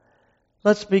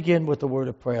Let's begin with the word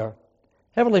of prayer.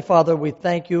 Heavenly Father, we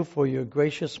thank you for your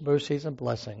gracious mercies and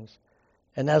blessings.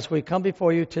 And as we come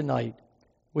before you tonight,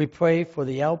 we pray for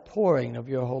the outpouring of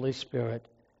your Holy Spirit.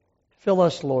 Fill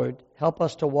us, Lord. Help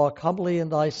us to walk humbly in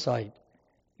thy sight.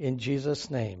 In Jesus'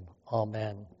 name,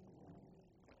 amen.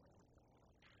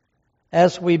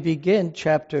 As we begin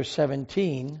chapter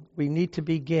 17, we need to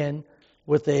begin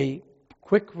with a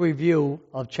quick review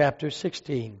of chapter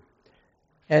 16.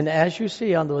 And as you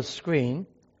see on the screen,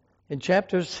 in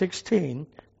chapter 16,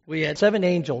 we had 7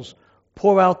 angels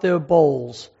pour out their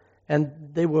bowls, and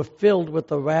they were filled with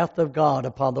the wrath of God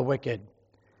upon the wicked.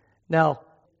 Now,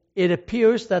 it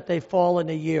appears that they fall in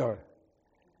a year.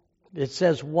 It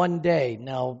says one day.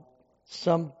 Now,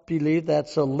 some believe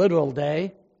that's a literal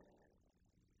day,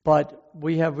 but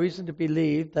we have reason to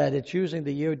believe that it's using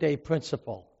the year-day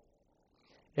principle.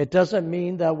 It doesn't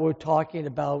mean that we're talking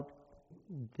about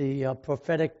the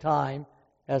prophetic time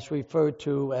as referred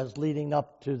to as leading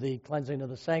up to the cleansing of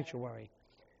the sanctuary.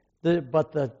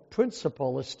 But the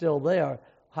principle is still there.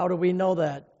 How do we know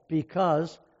that?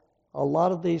 Because a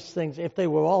lot of these things, if they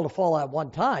were all to fall at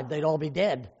one time, they'd all be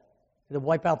dead. It'd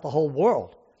wipe out the whole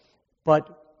world.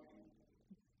 But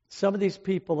some of these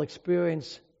people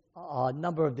experience a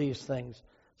number of these things.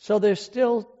 So there's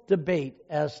still debate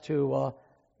as to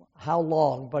how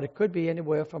long, but it could be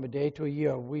anywhere from a day to a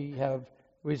year. We have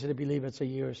reason to believe it's a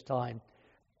year's time.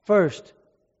 First,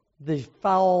 the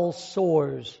foul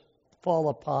sores fall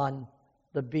upon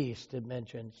the beast, it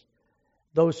mentions.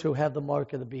 Those who have the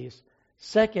mark of the beast.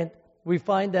 Second, we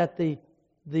find that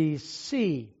the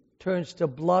sea turns to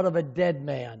blood of a dead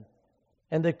man,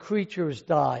 and the creatures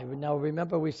die. Now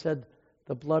remember we said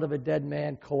the blood of a dead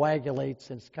man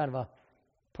coagulates, and it's kind of a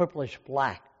purplish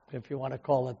black, if you want to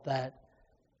call it that.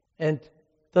 And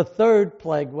the third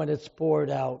plague, when it's poured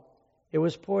out, it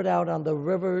was poured out on the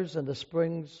rivers, and the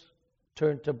springs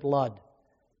turned to blood.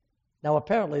 Now,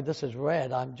 apparently this is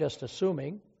red. I'm just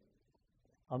assuming.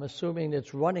 I'm assuming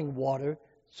it's running water,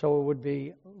 so it would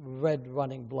be red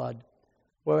running blood,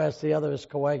 whereas the other is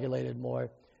coagulated more.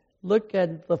 Look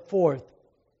at the fourth.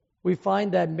 We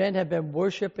find that men have been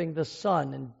worshiping the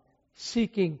sun and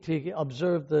seeking to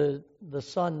observe the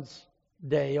sun's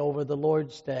day over the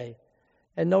Lord's day.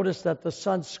 And notice that the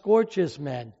sun scorches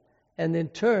men. And in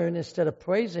turn, instead of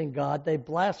praising God, they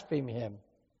blaspheme him.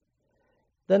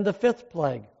 Then the fifth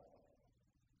plague.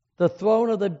 The throne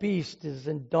of the beast is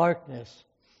in darkness,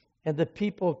 and the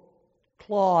people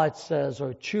claw, it says,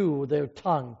 or chew their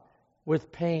tongue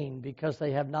with pain because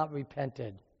they have not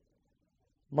repented.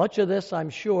 Much of this,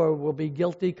 I'm sure, will be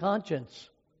guilty conscience,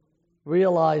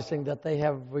 realizing that they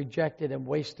have rejected and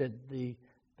wasted the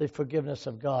forgiveness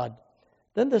of God.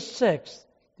 Then the sixth.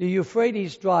 The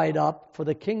Euphrates dried up for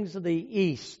the kings of the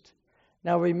east.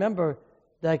 Now remember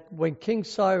that when King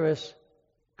Cyrus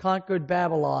conquered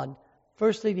Babylon,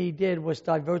 first thing he did was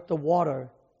divert the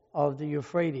water of the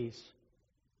Euphrates.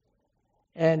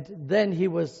 And then he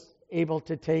was able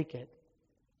to take it.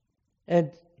 And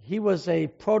he was a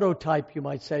prototype, you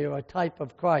might say, or a type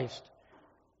of Christ.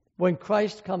 When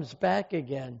Christ comes back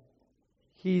again,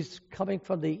 he's coming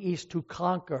from the east to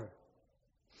conquer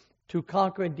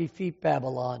and defeat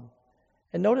Babylon.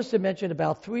 And notice it mentioned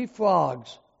about 3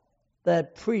 frogs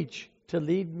that preach to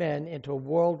lead men into a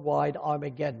worldwide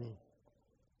Armageddon,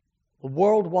 a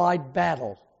worldwide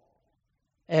battle.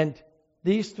 And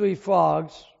these 3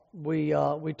 frogs we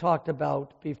talked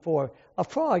about before. A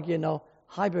frog,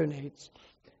 hibernates.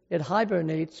 It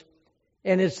hibernates,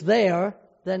 and it's there,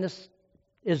 then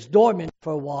it's dormant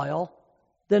for a while,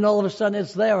 then all of a sudden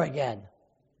it's there again,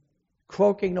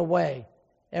 croaking away.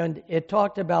 And it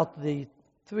talked about the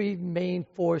 3 main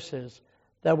forces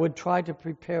that would try to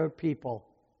prepare people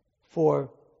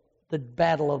for the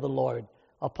battle of the Lord.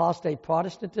 Apostate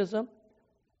Protestantism,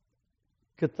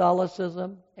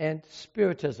 Catholicism, and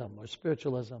Spiritism or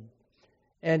spiritualism.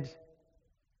 And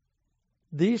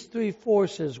these 3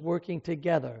 forces working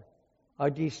together are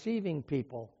deceiving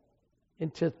people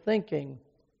into thinking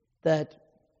that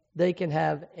they can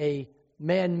have a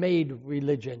man-made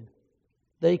religion.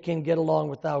 They can get along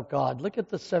without God. Look at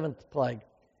the 7th plague.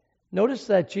 Notice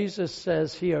that Jesus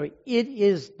says here, it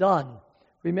is done.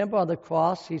 Remember on the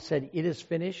cross, he said, it is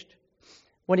finished.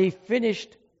 When he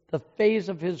finished the phase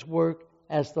of his work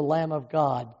as the Lamb of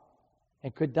God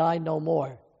and could die no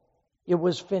more, it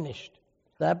was finished.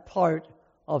 That part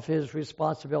of his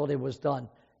responsibility was done.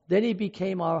 Then he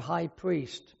became our high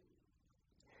priest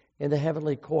in the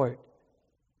heavenly court.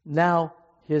 Now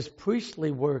his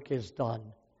priestly work is done.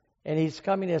 And he's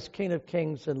coming as King of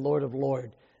Kings and Lord of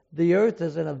Lords. The earth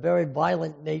is in a very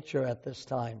violent nature at this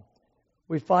time.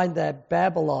 We find that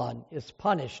Babylon is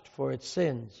punished for its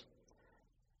sins.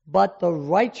 But the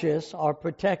righteous are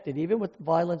protected. Even with the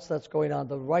violence that's going on,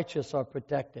 the righteous are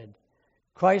protected.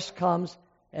 Christ comes,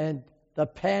 and the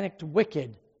panicked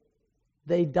wicked,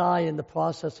 they die in the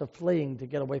process of fleeing to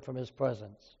get away from his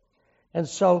presence. And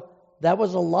so that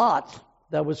was a lot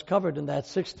that was covered in that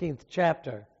 16th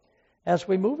chapter. As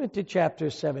we move into chapter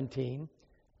 17,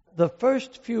 the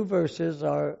first few verses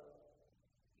are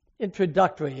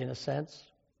introductory in a sense.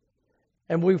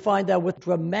 And we find that with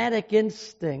dramatic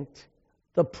instinct,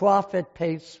 the prophet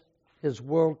paints his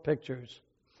world pictures.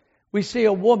 We see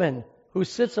a woman who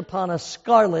sits upon a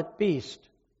scarlet beast.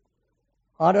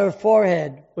 On her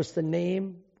forehead was the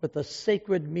name with a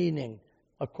sacred meaning,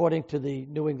 according to the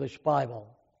New English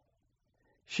Bible.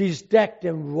 She's decked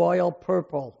in royal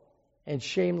purple and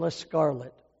shameless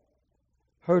scarlet.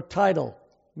 Her title,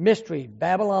 Mystery,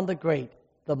 Babylon the Great,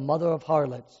 the mother of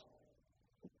harlots,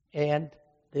 and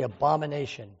the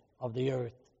abomination of the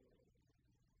earth.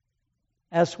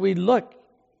 As we look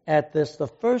at this, the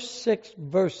first 6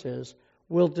 verses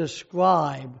will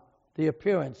describe the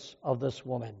appearance of this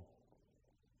woman.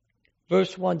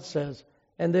 Verse 1 says,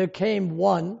 "And there came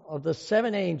one of the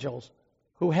 7 angels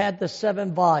who had the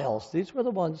 7 vials." These were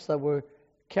the ones that were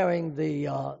carrying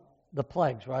the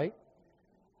plagues, right?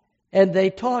 "And they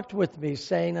talked with me,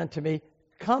 saying unto me,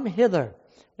 Come hither."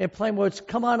 In plain words,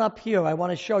 come on up here. I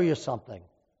want to show you something.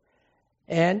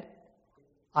 "And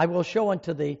I will show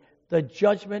unto thee the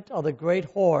judgment of the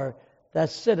great whore that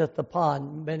sitteth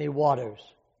upon many waters.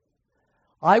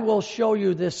 I will show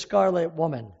you this scarlet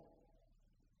woman.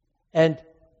 And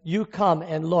you come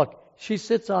and look. She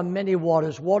sits on many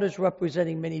waters, waters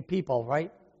representing many people,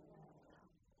 right?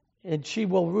 And she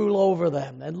will rule over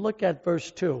them." And look at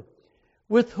verse 2.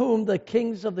 "With whom the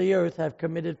kings of the earth have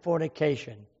committed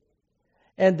fornication,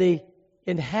 and the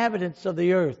inhabitants of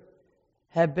the earth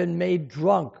have been made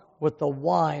drunk with the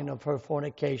wine of her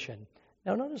fornication."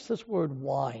 Now notice this word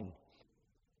wine.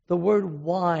 The word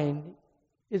wine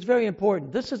is very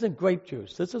important. This isn't grape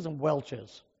juice. This isn't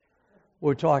Welch's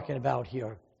we're talking about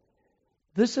here.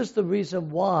 This is the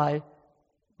reason why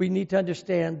we need to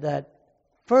understand that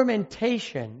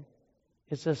fermentation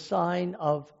is a sign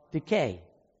of decay,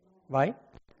 right?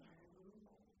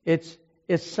 It's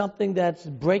something that's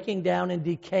breaking down and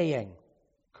decaying,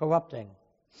 corrupting.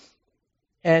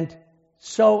 And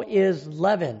so is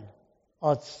leaven,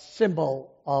 a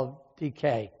symbol of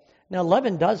decay. Now,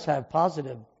 leaven does have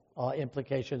positive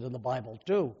implications in the Bible,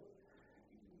 too.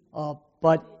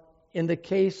 But in the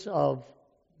case of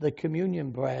the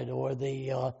communion bread or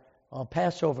the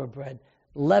Passover bread,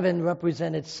 leaven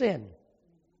represented sin.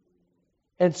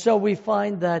 And so we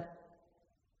find that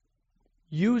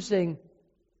using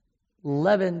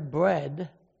leavened bread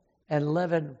and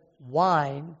leavened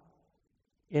wine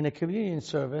in a communion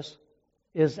service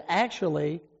is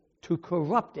actually to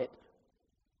corrupt it,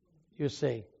 you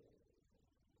see.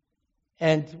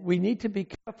 And we need to be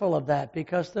careful of that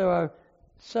because there are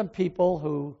some people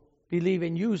who believe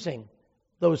in using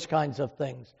those kinds of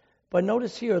things. But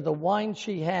notice here, the wine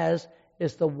she has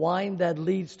is the wine that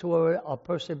leads to a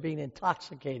person being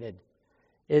intoxicated.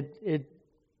 It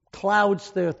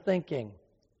clouds their thinking.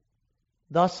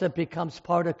 Thus it becomes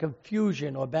part of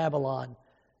confusion or Babylon.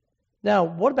 Now,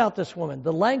 what about this woman?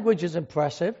 The language is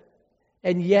impressive,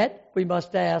 and yet we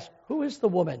must ask, who is the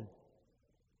woman?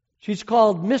 She's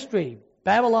called Mystery,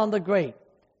 Babylon the Great.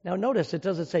 Now notice, it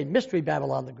doesn't say Mystery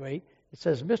Babylon the Great. It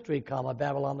says Mystery,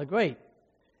 Babylon the Great.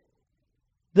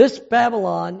 This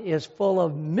Babylon is full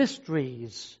of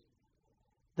mysteries.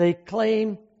 They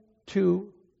claim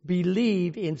to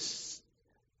believe in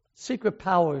secret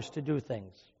powers to do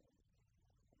things.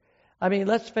 I mean,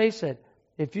 let's face it.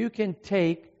 If you can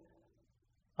take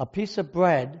a piece of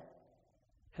bread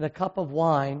and a cup of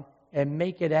wine and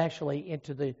make it actually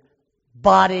into the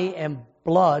body and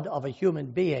blood of a human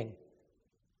being,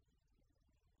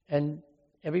 and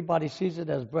everybody sees it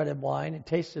as bread and wine and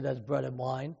tastes it as bread and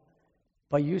wine,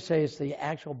 but you say it's the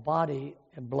actual body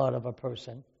and blood of a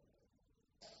person,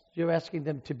 you're asking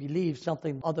them to believe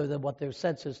something other than what their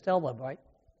senses tell them, right?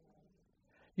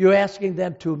 You're asking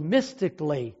them to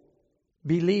mystically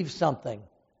believe something.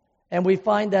 And we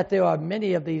find that there are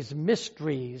many of these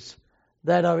mysteries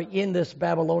that are in this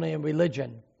Babylonian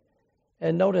religion.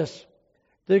 And notice,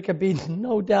 there can be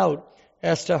no doubt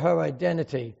as to her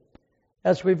identity.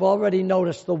 As we've already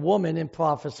noticed, the woman in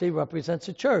prophecy represents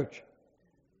a church.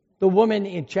 The woman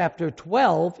in chapter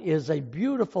 12 is a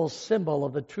beautiful symbol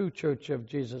of the true church of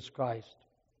Jesus Christ.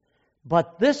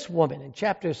 But this woman in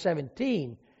chapter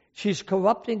 17, she's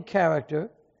corrupt in character,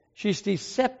 she's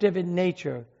deceptive in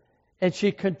nature, and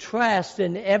she contrasts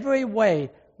in every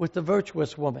way with the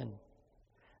virtuous woman.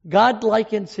 God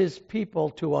likens his people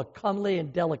to a comely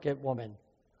and delicate woman,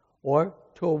 or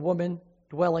to a woman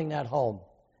dwelling at home.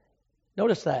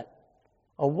 Notice that.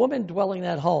 A woman dwelling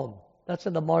at home. That's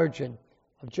in the margin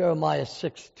of Jeremiah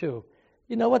 6:2.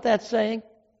 You know what that's saying?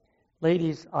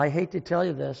 Ladies, I hate to tell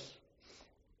you this,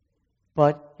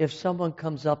 but if someone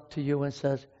comes up to you and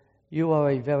says, "You are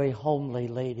a very homely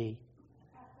lady,"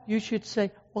 you should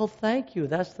say, "Well, thank you.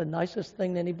 That's the nicest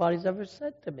thing anybody's ever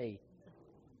said to me."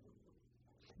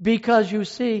 Because you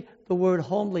see, the word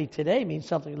homely today means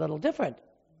something a little different.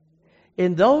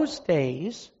 In those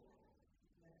days,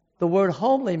 the word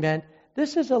homely meant,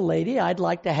 this is a lady I'd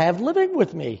like to have living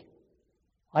with me.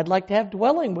 I'd like to have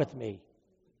dwelling with me.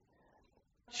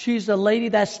 She's a lady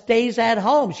that stays at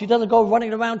home. She doesn't go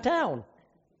running around town.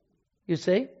 You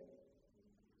see?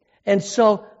 And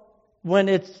so,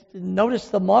 notice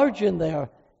the margin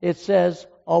there, it says,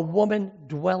 a woman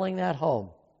dwelling at home.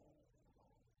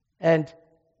 And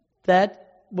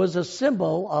that was a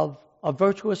symbol of a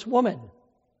virtuous woman.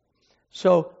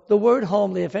 So the word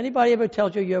homely, if anybody ever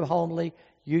tells you you're homely,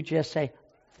 you just say,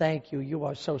 "Thank you, you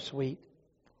are so sweet."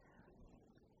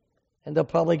 And they'll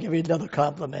probably give you another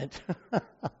compliment.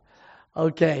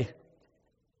 Okay.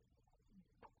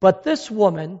 But this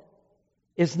woman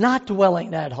is not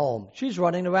dwelling at home. She's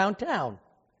running around town.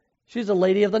 She's a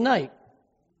lady of the night.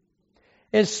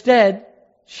 Instead,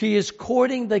 she is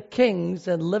courting the kings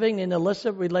and living in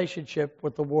illicit relationship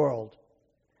with the world.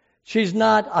 She's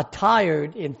not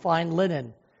attired in fine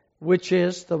linen, which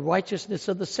is the righteousness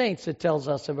of the saints, it tells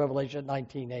us in Revelation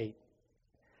 19:8.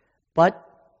 But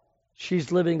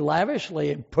she's living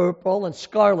lavishly in purple and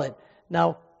scarlet.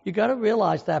 Now, you got to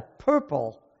realize that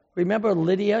purple, remember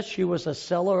Lydia, she was a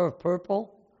seller of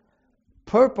purple?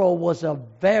 Purple was a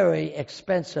very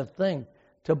expensive thing.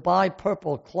 To buy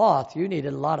purple cloth, you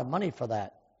needed a lot of money for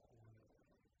that.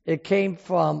 It came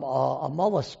from a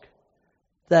mollusk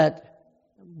that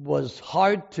was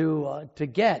hard to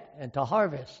get and to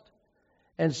harvest.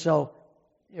 And so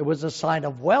it was a sign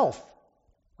of wealth,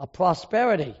 of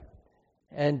prosperity.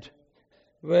 And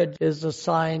red is a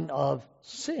sign of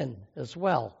sin as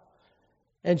well.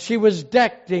 And she was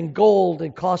decked in gold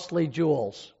and costly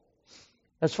jewels.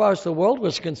 As far as the world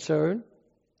was concerned,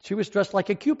 she was dressed like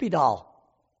a Cupid doll.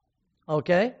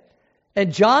 Okay?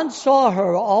 And John saw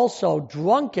her also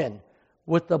drunken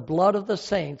with the blood of the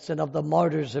saints and of the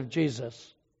martyrs of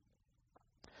Jesus.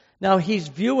 Now he's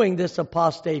viewing this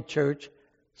apostate church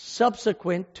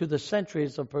subsequent to the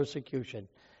centuries of persecution.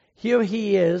 Here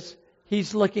he is,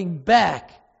 he's looking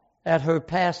back at her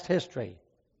past history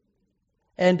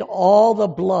and all the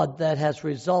blood that has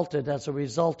resulted as a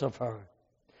result of her.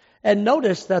 And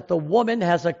notice that the woman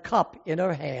has a cup in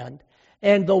her hand,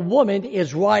 and the woman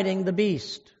is riding the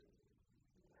beast.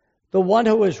 The one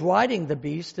who is riding the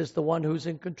beast is the one who's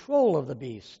in control of the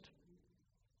beast.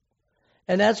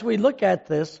 And as we look at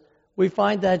this, we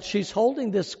find that she's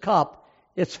holding this cup.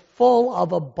 It's full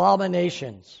of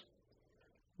abominations.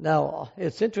 Now,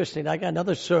 it's interesting. I got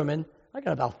another sermon. I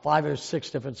got about 5 or 6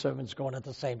 different sermons going at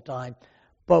the same time.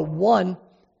 But one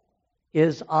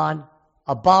is on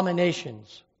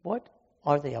abominations. What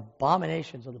are the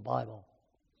abominations of the Bible?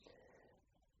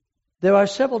 There are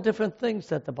several different things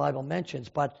that the Bible mentions,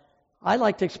 but I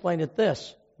like to explain it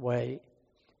this way.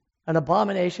 An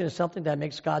abomination is something that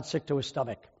makes God sick to his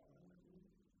stomach.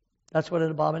 That's what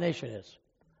an abomination is.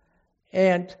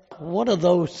 And one of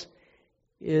those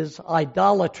is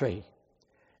idolatry.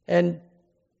 And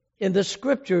in the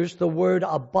scriptures, the word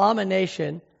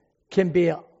abomination can be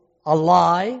a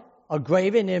lie, a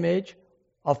graven image,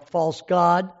 a false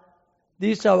god.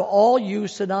 These are all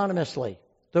used synonymously.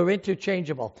 They're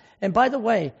interchangeable. And by the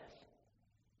way,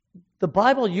 the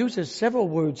Bible uses several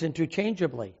words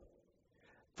interchangeably.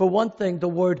 For one thing, the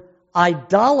word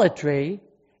idolatry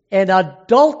and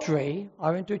adultery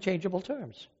are interchangeable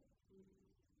terms.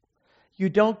 You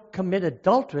don't commit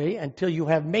adultery until you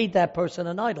have made that person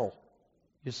an idol,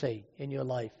 you see, in your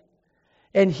life.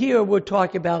 And here we're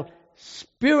talking about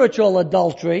spiritual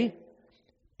adultery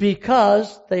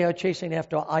because they are chasing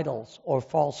after idols or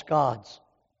false gods,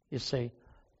 you see.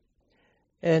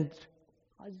 And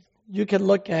you can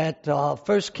look at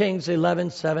 1 Kings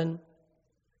 11:7,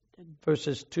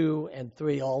 verses 2 and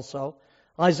 3 also.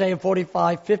 Isaiah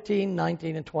 45, 15,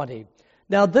 19, and 20.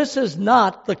 Now this is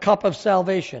not the cup of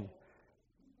salvation.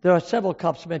 There are several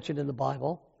cups mentioned in the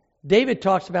Bible. David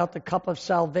talks about the cup of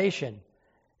salvation.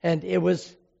 And it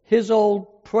was his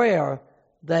old prayer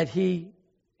that he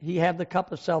have the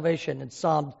cup of salvation in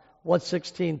Psalm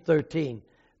 116:13.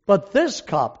 But this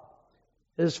cup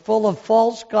is full of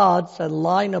false gods and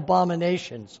lying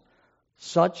abominations,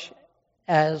 such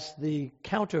as the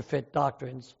counterfeit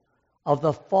doctrines of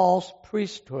the false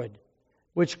priesthood,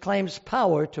 which claims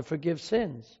power to forgive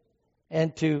sins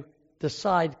and to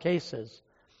decide cases.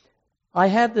 I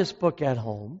have this book at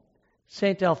home,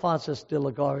 St. Alphonsus de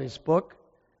Ligore's book,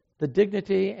 The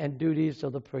Dignity and Duties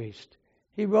of the Priest.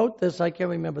 He wrote this, I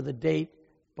can't remember the date,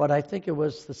 but I think it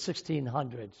was the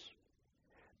 1600s.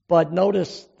 But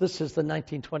notice this is the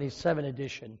 1927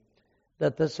 edition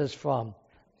that this is from.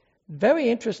 Very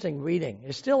interesting reading.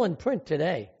 It's still in print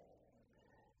today.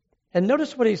 And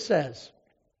notice what he says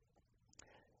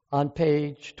on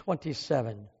page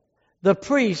 27. The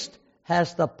priest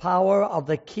has the power of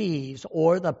the keys,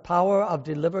 or the power of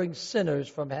delivering sinners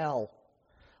from hell,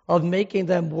 of making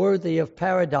them worthy of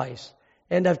paradise,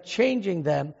 and of changing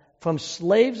them from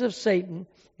slaves of Satan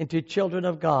into children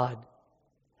of God.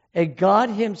 And God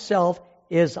himself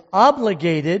is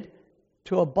obligated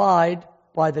to abide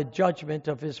by the judgment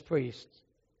of his priests,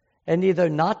 and either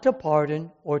not to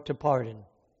pardon or to pardon.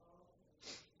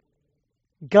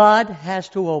 God has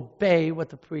to obey what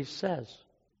the priest says.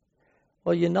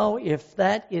 Well, you know, if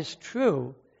that is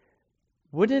true,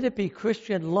 wouldn't it be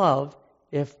Christian love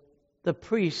if the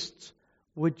priests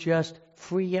would just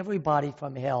free everybody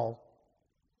from hell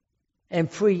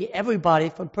and free everybody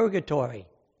from purgatory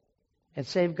and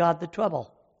save God the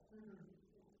trouble,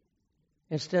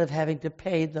 instead of having to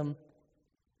pay them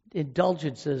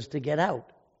indulgences to get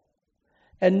out?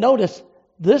 And notice,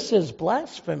 this is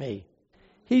blasphemy.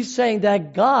 He's saying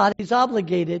that God is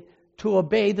obligated to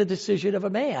obey the decision of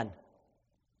a man.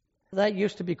 That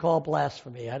used to be called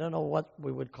blasphemy. I don't know what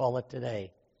we would call it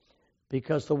today,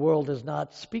 because the world is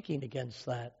not speaking against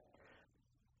that.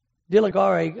 De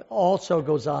Ligore also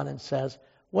goes on and says,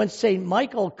 when St.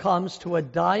 Michael comes to a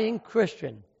dying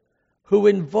Christian who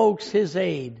invokes his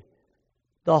aid,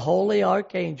 the holy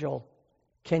archangel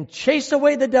can chase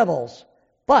away the devils,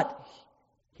 but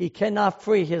he cannot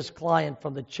free his client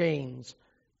from the chains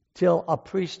till a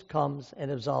priest comes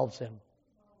and absolves him.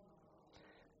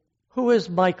 Who is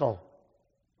Michael?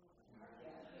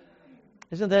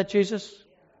 Isn't that Jesus?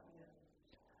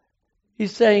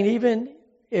 He's saying even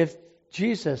if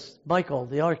Jesus, Michael,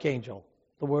 the archangel,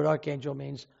 the word archangel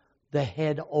means the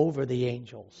head over the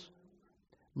angels.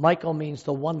 Michael means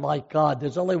the one like God.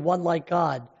 There's only one like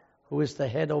God who is the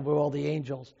head over all the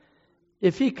angels.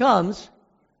 If he comes,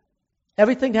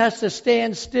 everything has to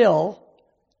stand still.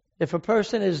 If a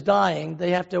person is dying,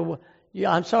 they have to,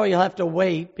 I'm sorry, you'll have to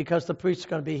wait because the priest is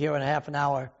going to be here in half an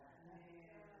hour.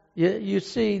 You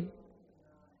see,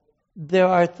 there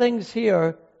are things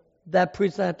here that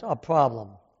present a problem.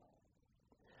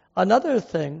 Another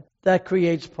thing that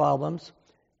creates problems,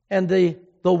 and the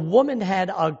woman had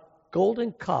a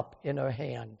golden cup in her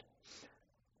hand.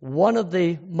 One of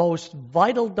the most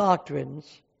vital doctrines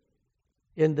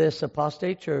in this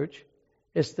apostate church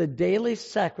is the daily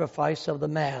sacrifice of the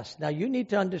Mass. Now, you need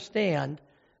to understand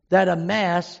that a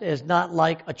Mass is not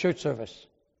like a church service.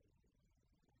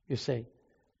 You see,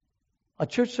 a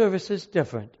church service is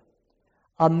different.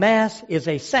 A Mass is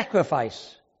a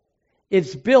sacrifice.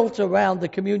 It's built around the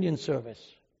communion service.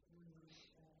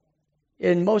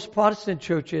 In most Protestant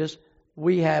churches,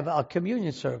 we have a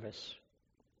communion service.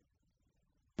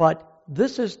 But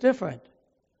this is different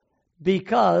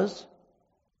because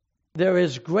there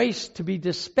is grace to be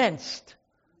dispensed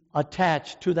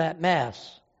attached to that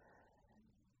Mass.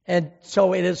 And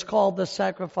so it is called the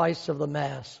sacrifice of the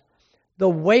Mass. The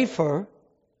wafer,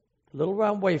 the little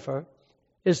round wafer,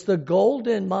 is the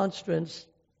golden monstrance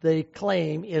they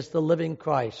claim is the living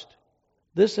Christ.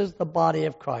 This is the body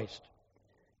of Christ.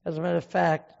 As a matter of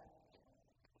fact,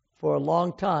 for a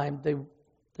long time,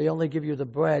 they only give you the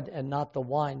bread and not the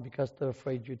wine because they're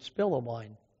afraid you'd spill the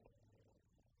wine.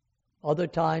 Other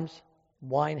times,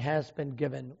 wine has been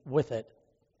given with it.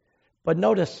 But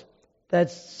notice that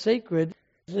sacred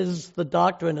is the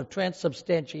doctrine of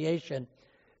transubstantiation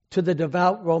to the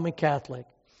devout Roman Catholic.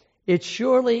 It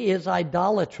surely is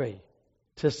idolatry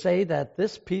to say that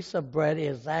this piece of bread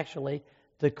is actually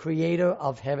the creator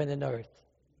of heaven and earth.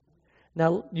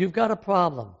 Now, you've got a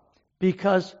problem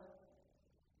because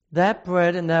that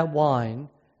bread and that wine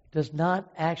does not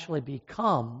actually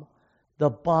become the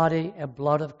body and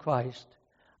blood of Christ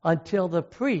until the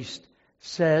priest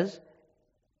says,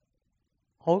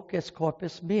 hoc est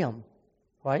corpus meum,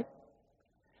 right?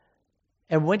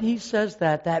 And when he says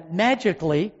that, that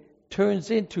magically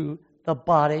turns into the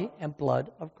body and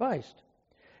blood of Christ.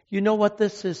 You know what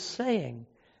this is saying?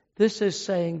 This is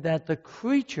saying that the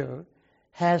creature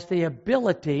has the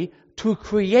ability to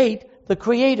create the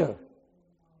Creator.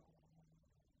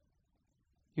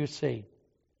 You see.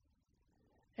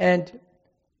 And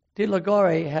De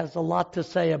Ligore has a lot to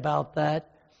say about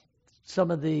that,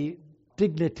 some of the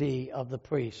dignity of the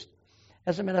priest.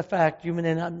 As a matter of fact, you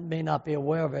may not be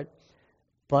aware of it,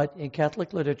 but in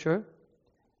Catholic literature,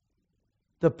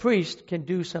 the priest can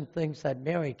do some things that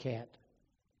Mary can't.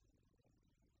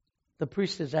 The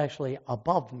priest is actually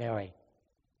above Mary.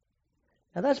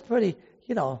 Now that's pretty,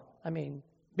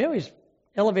 Mary's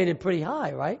elevated pretty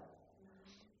high, right?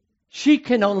 She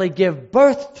can only give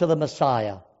birth to the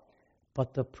Messiah,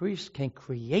 but the priest can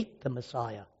create the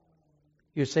Messiah.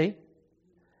 You see?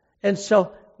 And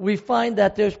so we find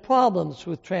that there's problems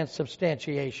with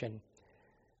transubstantiation.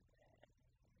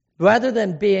 Rather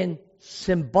than being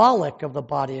symbolic of the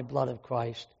body and blood of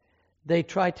Christ, they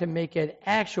try to make it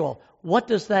actual. What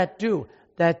does that do?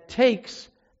 That takes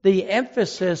the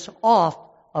emphasis off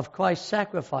of Christ's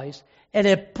sacrifice and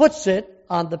it puts it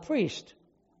on the priest.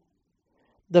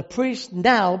 The priest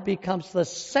now becomes the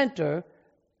center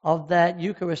of that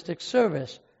Eucharistic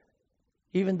service.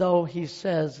 Even though he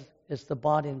says it's the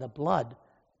body and the blood,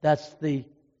 that's the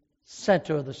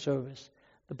center of the service.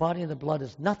 The body and the blood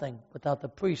is nothing without the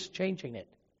priest changing it,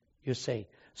 you see.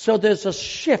 So there's a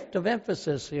shift of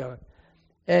emphasis here.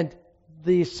 And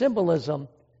the symbolism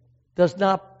does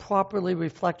not properly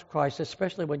reflect Christ,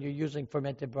 especially when you're using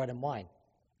fermented bread and wine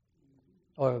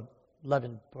or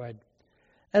leavened bread.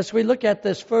 As we look at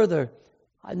this further,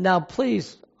 now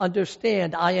please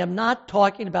understand, I am not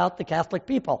talking about the Catholic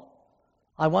people.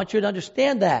 I want you to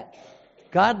understand that.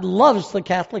 God loves the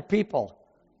Catholic people.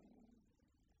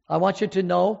 I want you to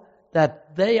know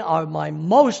that they are my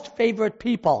most favorite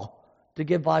people to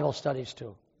give Bible studies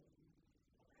to.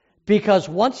 Because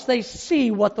once they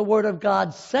see what the Word of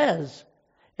God says,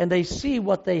 and they see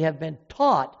what they have been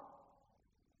taught,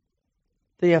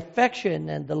 the affection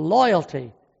and the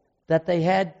loyalty that they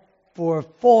had for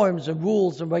forms and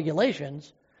rules and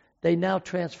regulations, they now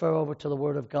transfer over to the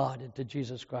Word of God and to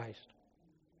Jesus Christ.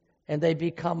 And they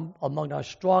become among our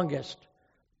strongest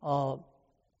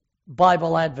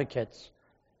Bible advocates.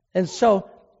 And so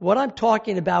what I'm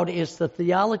talking about is the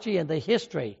theology and the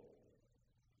history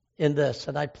in this.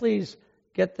 And I please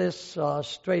get this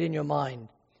straight in your mind.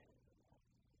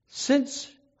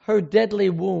 Since her deadly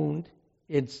wound,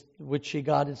 which she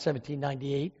got in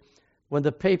 1798, when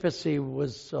the papacy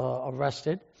was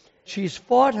arrested, she's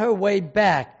fought her way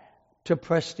back to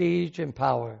prestige and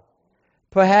power.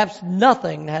 Perhaps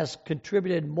nothing has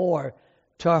contributed more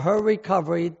to her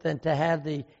recovery than to have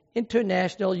the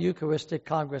International Eucharistic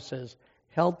Congresses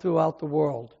held throughout the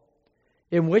world,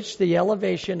 in which the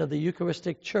elevation of the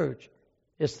Eucharistic Church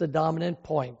is the dominant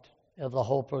point of the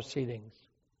whole proceedings.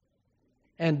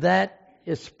 And that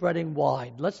is spreading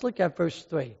wide. Let's look at verse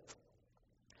 3.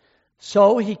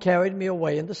 So he carried me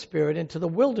away in the Spirit into the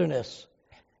wilderness,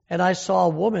 and I saw a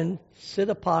woman sit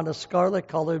upon a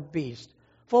scarlet-colored beast,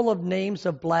 full of names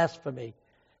of blasphemy,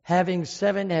 having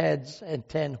 7 heads and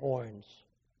 10 horns.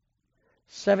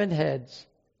 7 heads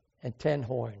and 10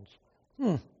 horns.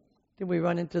 Did we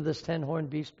run into this 10-horned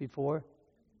beast before?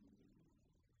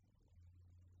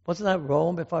 Wasn't that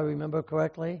Rome, if I remember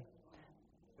correctly?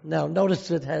 Now,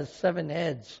 notice it has 7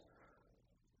 heads.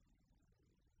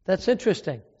 That's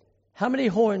interesting. How many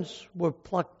horns were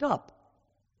plucked up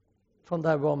from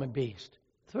that Roman beast?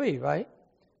 3, right?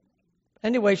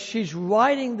 Anyway, she's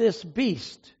riding this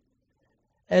beast.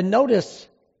 And notice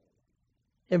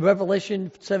in Revelation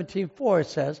 17:4 it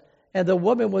says, and the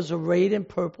woman was arrayed in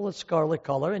purple and scarlet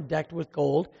color and decked with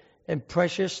gold and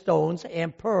precious stones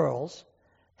and pearls,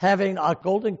 having a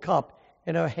golden cup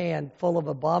in her hand full of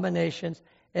abominations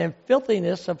and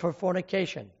filthiness of her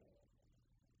fornication.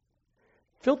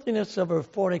 Filthiness of her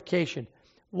fornication.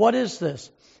 What is this?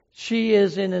 She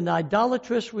is in an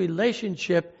idolatrous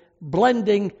relationship,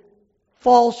 blending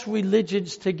false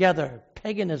religions together,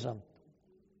 paganism.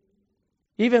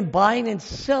 Even buying and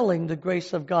selling the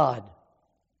grace of God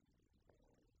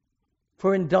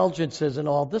for indulgences and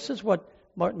all. This is what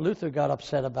Martin Luther got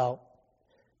upset about.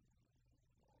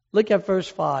 Look at verse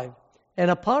 5.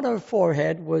 And upon her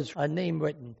forehead was a name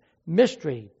written,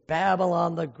 Mystery,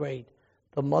 Babylon the Great,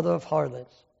 the mother of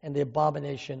harlots and the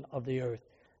abomination of the earth.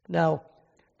 Now,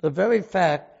 the very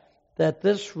fact that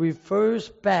this refers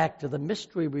back to the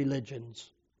mystery religions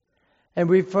and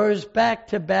refers back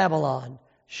to Babylon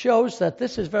shows that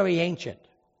this is very ancient.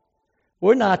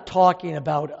 We're not talking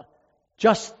about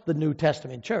just the New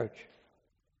Testament church.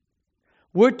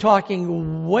 We're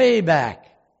talking way back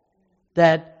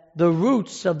that the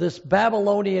roots of this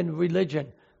Babylonian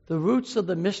religion, the roots of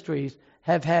the mysteries,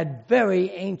 have had very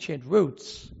ancient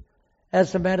roots.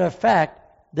 As a matter of fact,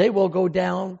 they will go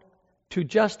down to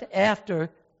just after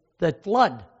the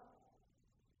flood,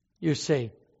 you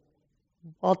see.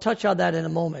 I'll touch on that in a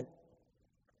moment.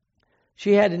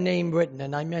 She had a name written,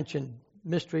 and I mentioned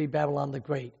Mystery Babylon the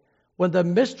Great. When the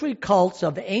mystery cults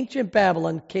of ancient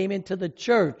Babylon came into the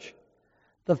church,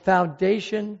 the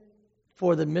foundation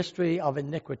for the mystery of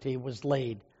iniquity was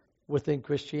laid within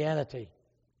Christianity.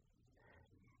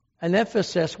 An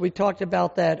emphasis, we talked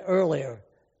about that earlier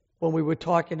when we were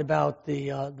talking about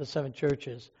the seven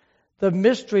churches. The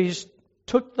mysteries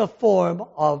took the form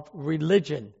of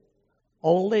religion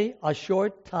only a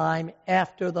short time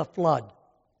after the flood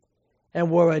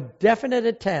and were a definite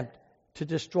attempt to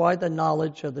destroy the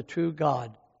knowledge of the true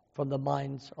God from the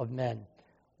minds of men.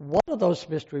 One of those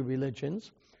mystery religions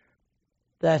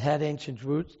that had ancient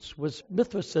roots was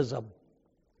Mithricism.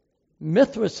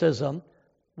 Mithricism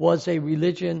was a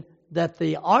religion that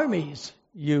the armies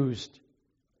used.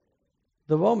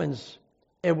 The Romans,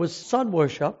 it was sun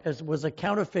worship, it was a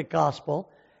counterfeit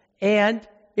gospel, and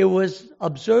it was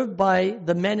observed by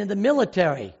the men in the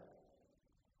military.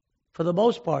 For the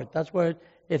most part, that's where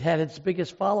it had its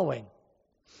biggest following.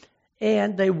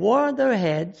 And they wore on their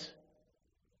heads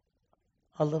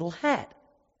a little hat.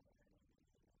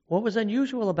 What was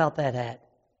unusual about that hat?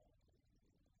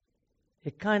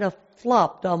 It kind of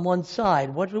flopped on one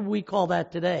side. What would we call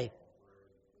that today?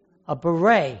 A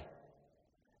beret.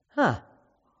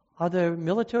 Are there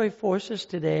military forces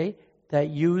today that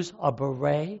use a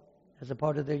beret as a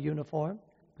part of their uniform?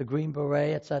 The green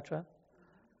beret, etc.?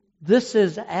 This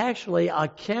is actually a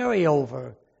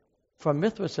carryover from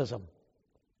Mithricism,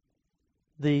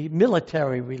 the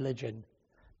military religion,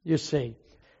 you see.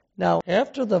 Now,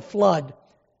 after the flood,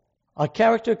 a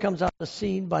character comes on the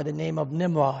scene by the name of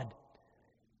Nimrod.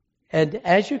 And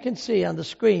as you can see on the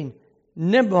screen,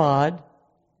 Nimrod,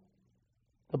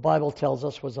 the Bible tells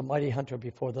us, was a mighty hunter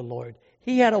before the Lord.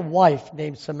 He had a wife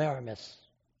named Semiramis.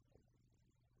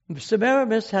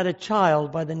 Semiramis had a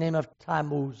child by the name of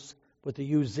Tammuz, with the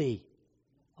U-Z.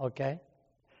 Okay?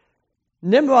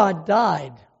 Nimrod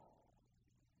died.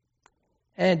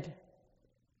 And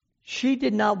she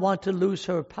did not want to lose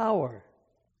her power.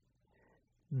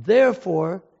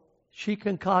 Therefore, she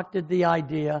concocted the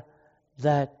idea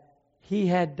that he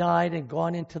had died and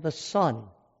gone into the sun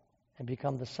and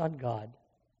become the sun god.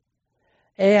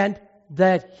 And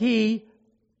that he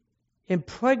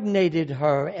impregnated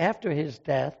her after his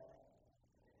death,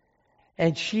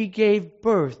 and she gave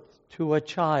birth to a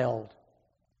child.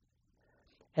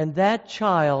 And that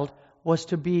child was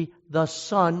to be the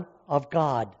Son of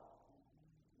God.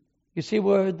 You see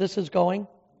where this is going?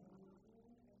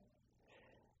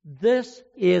 This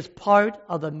is part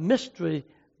of the mystery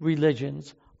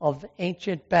religions of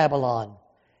ancient Babylon.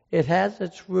 It has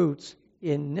its roots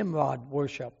in Nimrod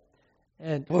worship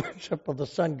and worship of the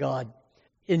sun god.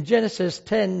 In Genesis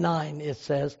 10:9 it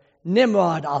says,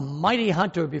 Nimrod, a mighty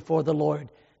hunter before the Lord,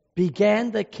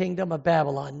 began the kingdom of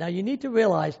Babylon. Now you need to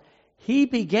realize he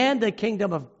began the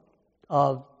kingdom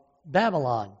of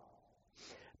Babylon.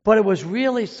 But it was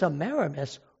really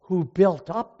Semiramis who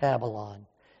built up Babylon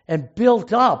and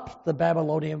built up the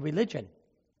Babylonian religion,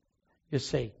 you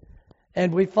see.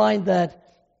 And we find that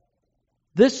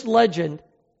this legend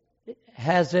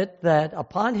has it that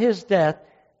upon his death,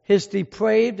 his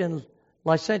depraved and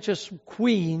licentious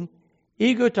queen,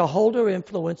 eager to hold her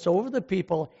influence over the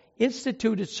people,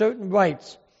 instituted certain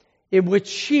rites in which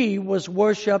she was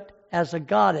worshipped as a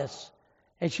goddess,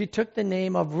 and she took the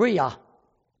name of Rhea.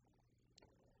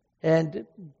 And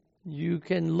you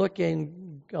can look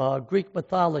in Greek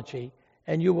mythology,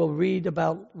 and you will read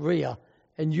about Rhea.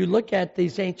 And you look at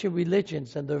these ancient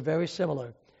religions, and they're very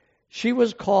similar. She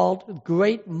was called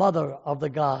Great Mother of the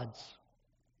Gods.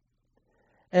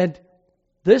 And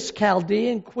this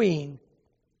Chaldean queen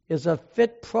is a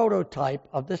fit prototype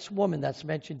of this woman that's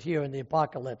mentioned here in the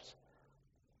Apocalypse,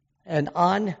 and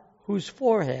on whose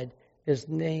forehead is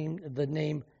named the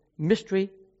name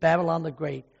Mystery Babylon the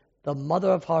Great, the mother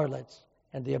of harlots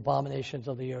and the abominations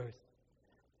of the earth.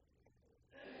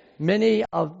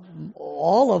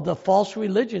 All of the false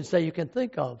religions that you can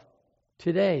think of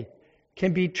today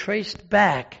can be traced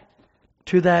back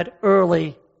to that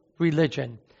early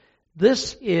religion.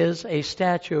 This is a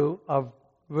statue of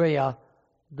Rhea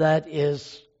that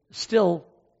is still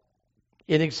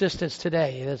in existence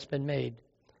today. It has been made.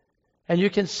 And you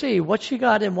can see what she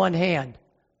got in one hand.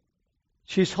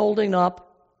 She's holding up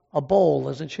a bowl,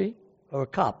 isn't she? Or a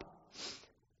cup.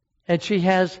 And she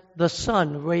has the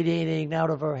sun radiating out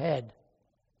of her head.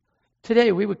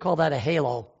 Today we would call that a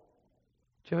halo.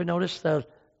 Did you ever notice that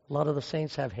a lot of the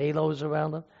saints have halos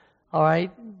around them? All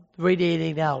right,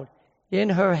 radiating out. In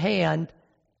her hand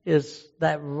is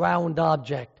that round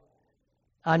object.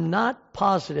 I'm not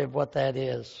positive what that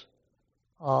is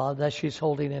that she's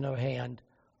holding in her hand.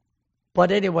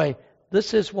 But anyway,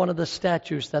 this is one of the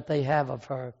statues that they have of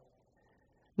her.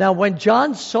 Now, when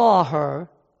John saw her,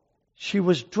 She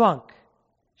was drunk.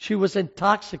 She was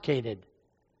intoxicated.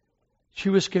 She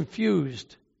was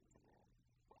confused.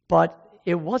 But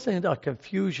it wasn't a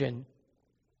confusion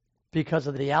because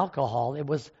of the alcohol. It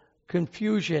was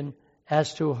confusion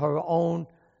as to her own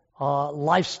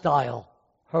lifestyle,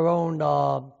 her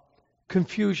own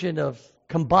confusion of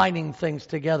combining things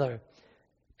together.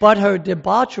 But her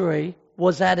debauchery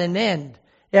was at an end.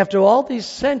 After all these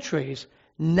centuries,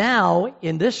 now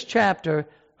in this chapter,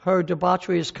 her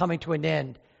debauchery is coming to an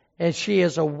end, and she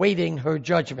is awaiting her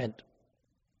judgment.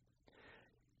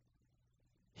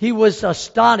 He was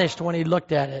astonished when he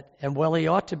looked at it, and well he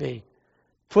ought to be.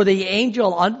 For the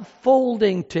angel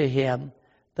unfolding to him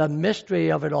the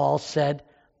mystery of it all said,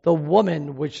 "The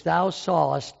woman which thou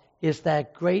sawest is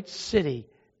that great city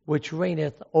which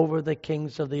reigneth over the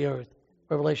kings of the earth."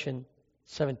 Revelation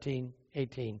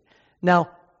 17:18. Now,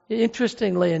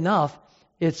 interestingly enough,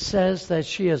 it says that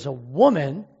she is a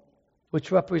woman,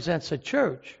 which represents a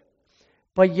church,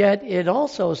 but yet it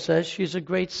also says she's a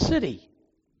great city.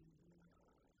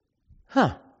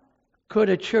 Could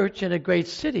a church and a great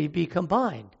city be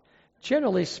combined?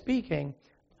 Generally speaking,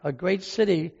 a great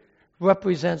city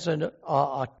represents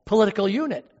a political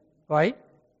unit, right?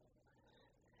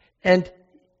 And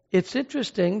it's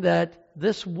interesting that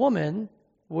this woman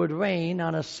would reign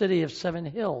on a city of 7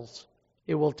 hills,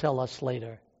 it will tell us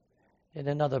later in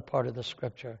another part of the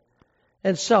scripture.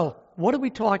 And so, what are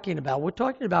we talking about? We're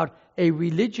talking about a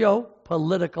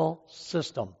religio-political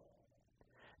system.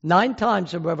 9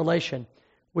 times in Revelation,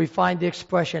 we find the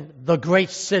expression, the great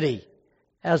city,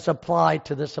 as applied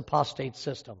to this apostate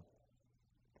system.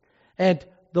 And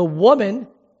the woman,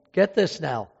 get this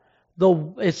now,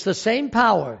 it's the same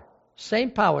power,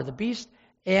 the beast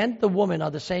and the woman are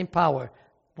the same power.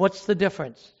 What's the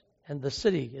difference? And the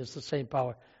city is the same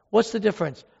power. What's the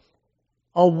difference?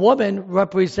 A woman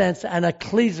represents an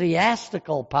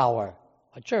ecclesiastical power,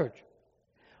 a church,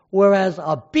 whereas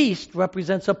a beast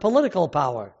represents a political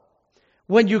power.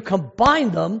 When you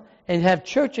combine them and have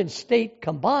church and state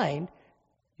combined,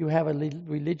 you have a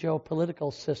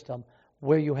religio-political system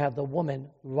where you have the woman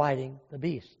riding the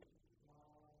beast.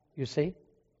 You see?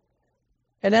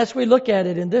 And as we look at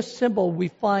it in this symbol, we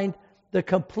find the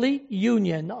complete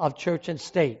union of church and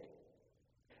state.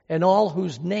 And all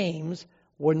whose names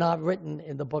were not written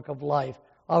in the book of life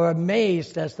are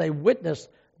amazed as they witness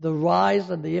the rise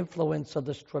and the influence of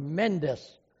this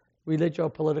tremendous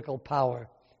religio-political power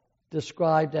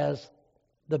described as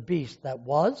the beast that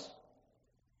was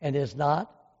and is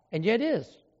not and yet is.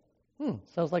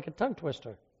 Sounds like a tongue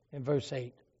twister in verse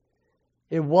 8.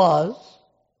 It was,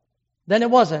 then it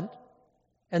wasn't,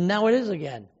 and now it is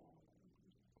again.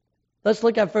 Let's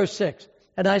look at verse 6.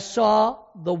 And I saw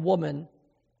the woman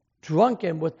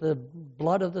drunken with the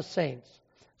blood of the saints.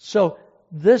 So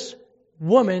this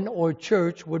woman or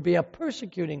church would be a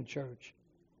persecuting church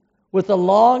with a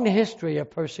long history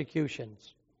of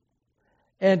persecutions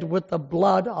and with the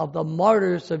blood of the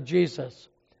martyrs of Jesus,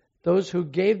 those who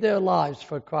gave their lives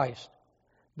for Christ.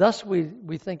 Thus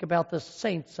we think about the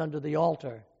saints under the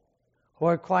altar who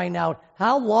are crying out,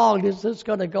 how long is this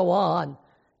going to go on?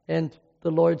 And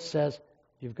the Lord says,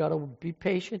 you've got to be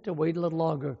patient and wait a little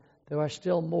longer. There are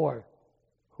still more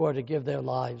who are to give their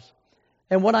lives.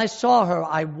 And when I saw her,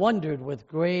 I wondered with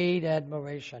great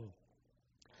admiration.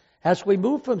 As we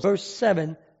move from verse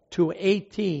 7 to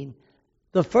 18,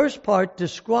 the first part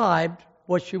described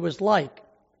what she was like.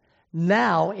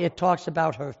 Now it talks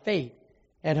about her fate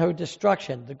and her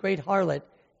destruction. The great harlot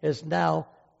is now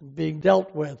being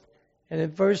dealt with. And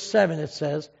in verse 7 it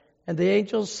says, and the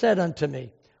angel said unto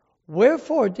me,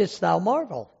 wherefore didst thou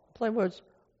marvel? In plain words,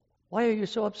 why are you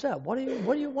so upset? What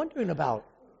are you wondering about?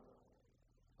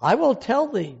 I will tell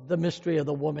thee the mystery of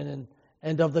the woman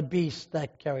and of the beast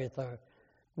that carrieth her,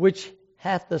 which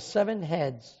hath the 7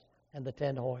 heads and the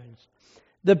 10 horns.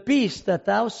 The beast that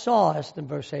thou sawest, in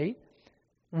verse 8,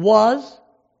 was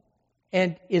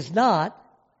and is not,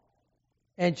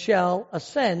 and shall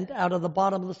ascend out of the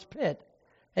bottomless pit,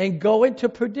 and go into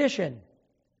perdition.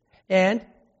 And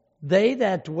they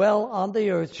that dwell on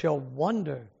the earth shall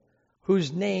wonder,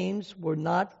 whose names were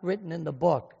not written in the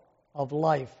book of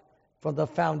life from the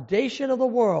foundation of the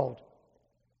world,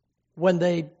 when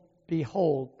they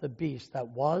behold the beast that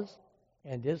was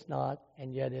and is not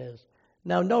and yet is.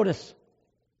 Now notice,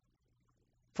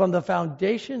 from the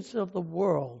foundations of the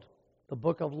world, the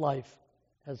book of life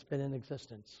has been in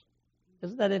existence.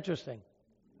 Isn't that interesting?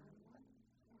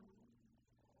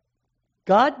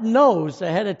 God knows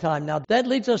ahead of time. Now that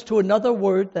leads us to another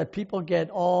word that people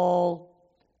get all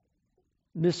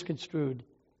misconstrued.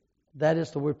 That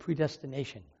is the word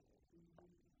predestination.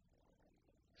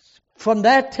 From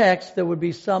that text, there would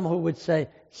be some who would say,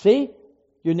 see,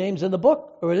 your name's in the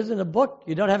book, or it isn't in the book,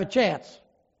 you don't have a chance.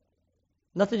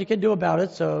 Nothing you can do about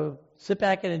it, so sit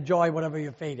back and enjoy whatever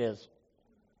your fate is.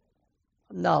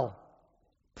 No.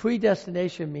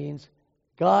 Predestination means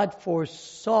God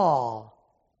foresaw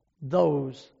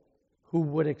those who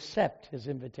would accept his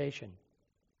invitation.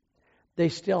 They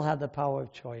still have the power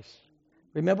of choice.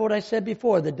 Remember what I said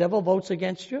before, the devil votes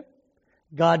against you,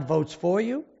 God votes for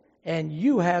you, and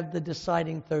you have the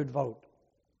deciding third vote.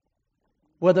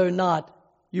 Whether or not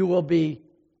you will be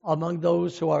among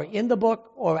those who are in the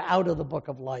book or out of the book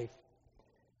of life.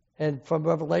 And from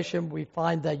Revelation, we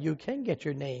find that you can get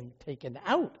your name taken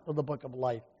out of the book of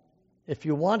life if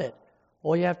you want it.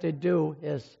 All you have to do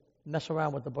is mess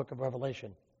around with the book of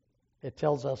Revelation. It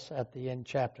tells us at the end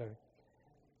chapter.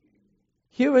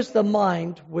 Here is the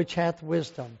mind which hath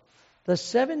wisdom. The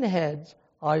 7 heads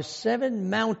are 7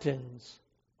 mountains.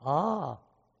 The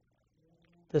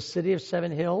city of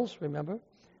 7 hills, remember?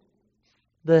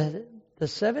 The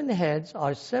 7 heads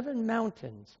are 7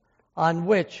 mountains on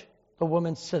which the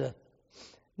woman sitteth.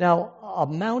 Now, a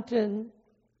mountain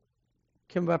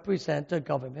can represent a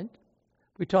government.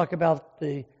 We talk about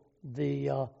the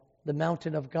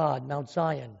mountain of God, Mount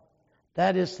Zion.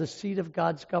 That is the seat of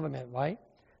God's government, right?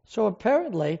 So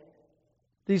apparently,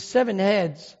 these 7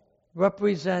 heads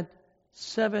represent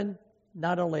 7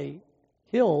 not only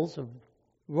hills of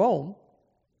Rome,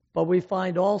 but we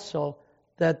find also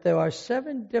that there are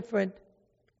 7 different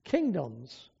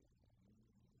kingdoms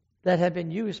that have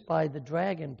been used by the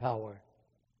dragon power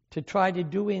to try to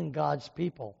do in God's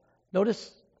people.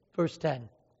 Notice verse 10.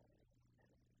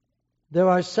 There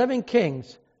are 7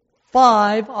 kings.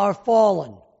 5 are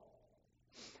fallen.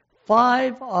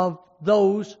 5 of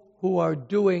those who are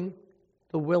doing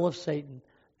the will of Satan.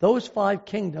 Those 5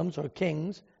 kingdoms or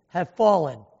kings have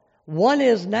fallen. One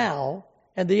is now,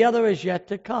 and the other is yet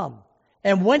to come.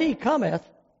 And when he cometh,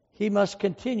 he must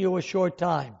continue a short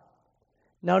time.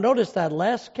 Now notice that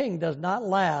last king does not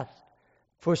last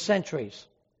for centuries.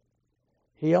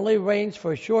 He only reigns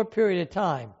for a short period of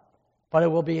time, but it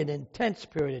will be an intense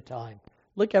period of time.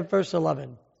 Look at verse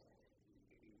 11.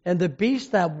 And the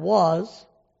beast that was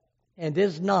and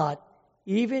is not,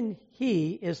 even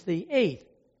he is the 8th,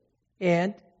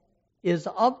 and is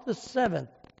of the 7th,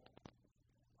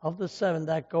 of the 7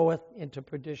 that goeth into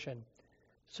perdition.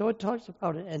 So it talks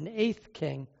about an 8th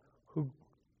king who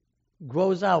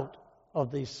grows out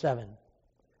of these 7.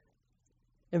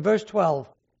 In verse 12,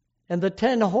 and the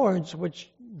 10 horns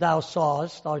which thou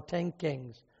sawest are 10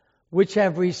 kings, which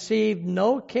have received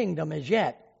no kingdom as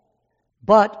yet,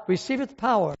 but receiveth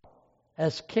power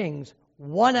as kings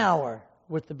 1 hour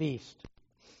with the beast.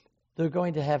 They're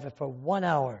going to have it for 1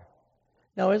 hour.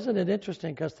 Now, isn't it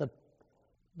interesting, because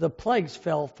the plagues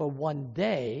fell for 1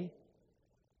 day.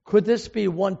 Could this be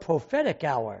 1 prophetic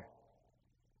hour?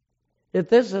 If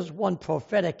this is 1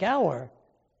 prophetic hour,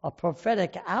 a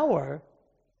prophetic hour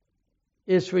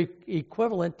is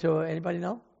equivalent to, anybody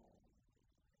know?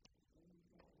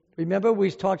 Remember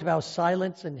we talked about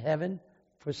silence in heaven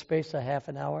for space of half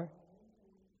an hour?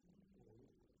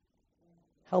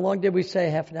 How long did we say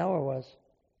half an hour was?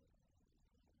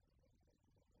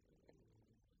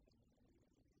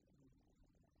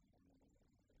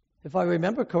 If I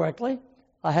remember correctly,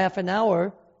 a half an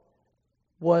hour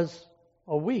was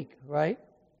a week, right?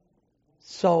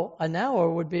 So an hour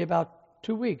would be about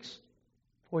 2 weeks,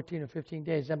 14 or 15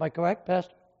 days. Am I correct,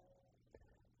 Pastor?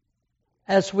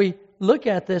 As we look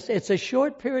at this, it's a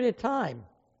short period of time.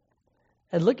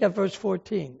 And look at verse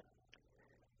 14.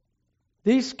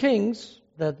 These kings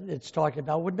that it's talking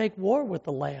about would make war with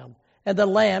the Lamb, and the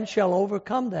Lamb shall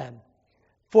overcome them.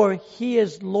 For he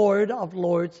is Lord of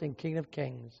lords and King of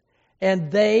kings.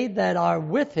 And they that are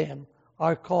with him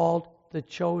are called the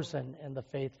chosen and the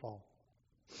faithful.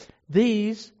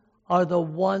 These are the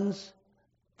ones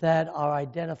that are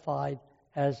identified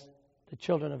as the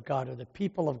children of God or the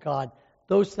people of God,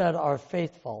 those that are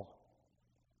faithful.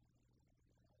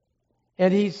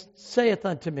 And he saith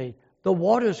unto me, the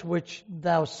waters which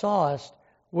thou sawest,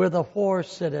 where the whore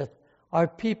sitteth, are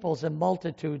peoples and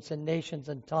multitudes and nations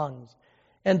and tongues.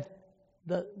 And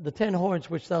the 10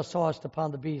 horns which thou sawest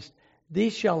upon the beast,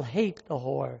 these shall hate the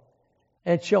whore,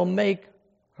 and shall make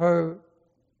her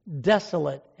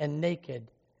desolate and naked,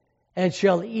 and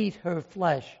shall eat her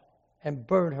flesh, and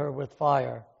burn her with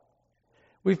fire.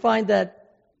 We find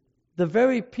that the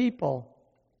very people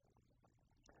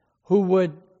who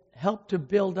would help to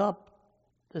build up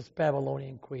this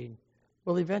Babylonian queen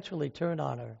will eventually turn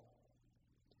on her.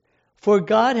 For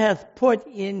God hath put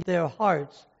in their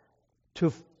hearts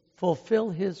to fulfill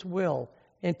his will,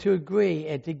 and to agree,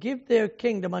 and to give their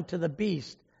kingdom unto the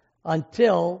beast,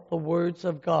 until the words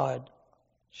of God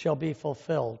shall be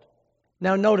fulfilled.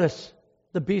 Now notice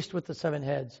the beast with the 7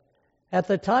 heads. At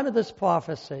the time of this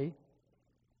prophecy,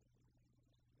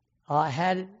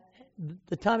 had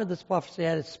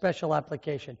its special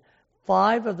application.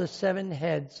 5 of the 7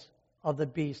 heads of the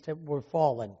beast were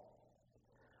fallen.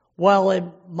 While it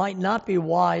might not be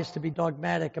wise to be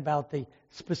dogmatic about the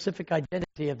specific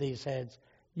identity of these heads,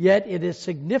 yet it is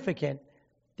significant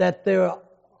that there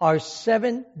are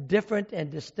 7 different and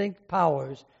distinct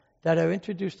powers that are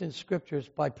introduced in Scriptures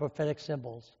by prophetic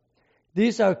symbols.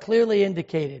 These are clearly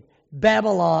indicated.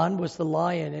 Babylon was the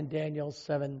lion in Daniel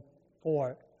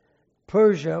 7:4.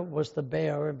 Persia was the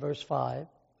bear in verse 5.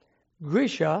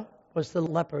 Grecia was the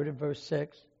leopard in verse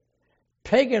 6.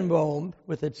 Pagan Rome,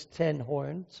 with its 10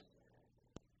 horns,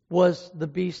 was the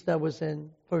beast that was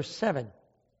in verse 7.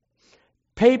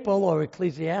 Papal or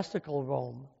ecclesiastical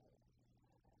Rome,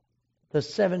 the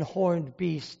 7-horned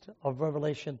beast of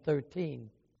Revelation 13.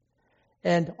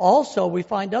 And also we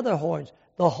find other horns.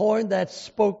 The horn that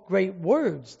spoke great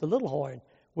words, the little horn,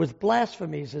 with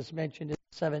blasphemies is mentioned in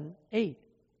 7:8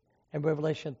 and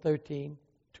Revelation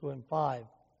 13:2 and 5.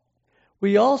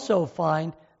 We also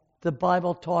find the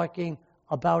Bible talking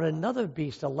about another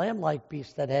beast, a lamb-like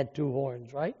beast that had 2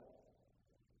 horns, right?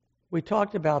 We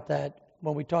talked about that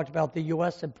when we talked about the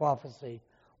U.S. in prophecy.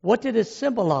 What did it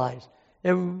symbolize?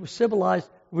 It symbolized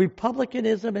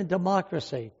republicanism and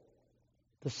democracy,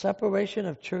 the separation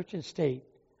of church and state,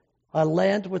 a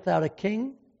land without a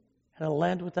king and a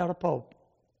land without a pope.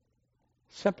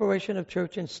 Separation of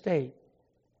church and state.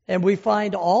 And we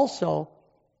find also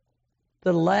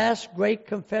the last great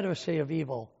confederacy of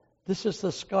evil. This is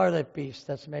the scarlet beast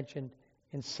that's mentioned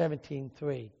in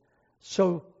 17:3.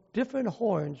 So different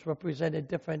horns represented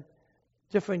different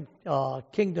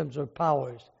kingdoms or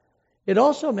powers. It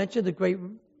also mentioned the great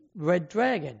red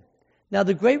dragon. Now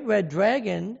the great red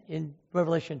dragon in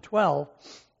Revelation 12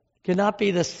 cannot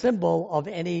be the symbol of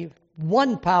any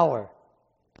one power.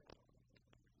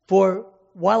 For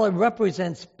while it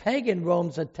represents pagan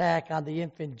Rome's attack on the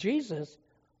infant Jesus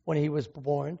when he was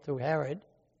born through Herod,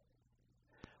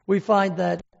 we find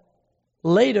that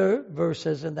later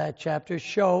verses in that chapter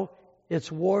show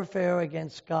its warfare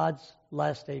against God's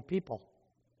last day people.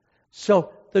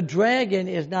 So the dragon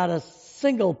is not a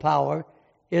single power.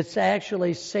 It's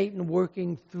actually Satan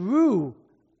working through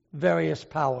various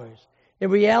powers. In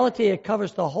reality, it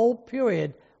covers the whole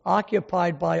period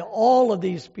occupied by all of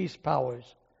these beast powers.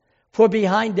 For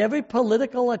behind every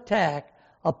political attack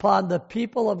upon the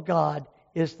people of God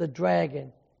is the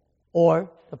dragon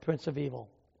or the prince of evil.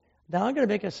 Now I'm going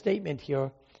to make a statement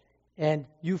here, and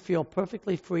you feel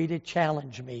perfectly free to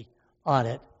challenge me on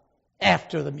it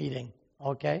after the meeting,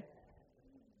 okay?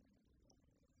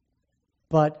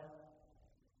 But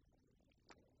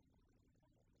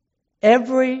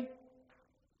every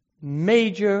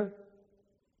major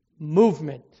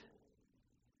movement,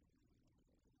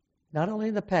 not only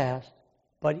in the past,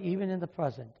 but even in the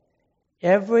present,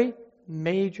 every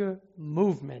major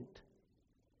movement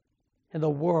in the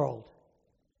world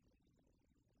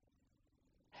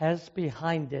has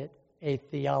behind it a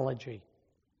theology.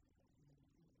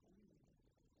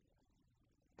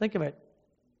 Think of it.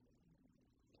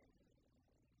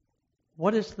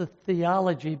 What is the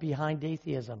theology behind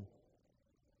atheism?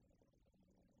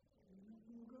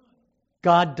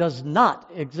 God does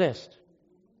not exist.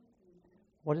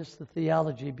 What is the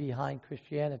theology behind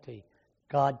Christianity?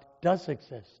 God does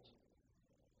exist.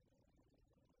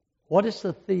 What is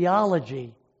the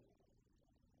theology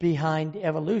behind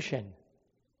evolution?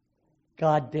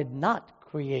 God did not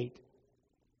create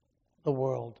the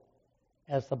world,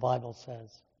 as the Bible says.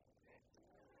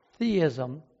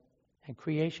 Theism and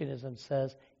creationism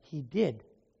says he did.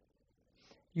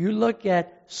 You look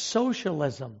at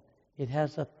socialism, it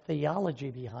has a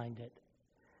theology behind it.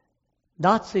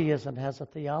 Nazism has a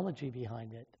theology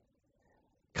behind it.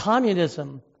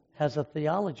 Communism has a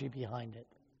theology behind it.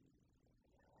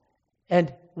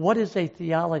 And what is a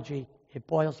theology? It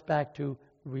boils back to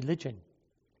religion.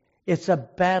 It's a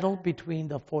battle between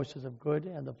the forces of good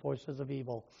and the forces of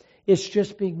evil. It's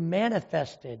just being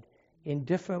manifested in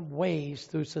different ways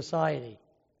through society.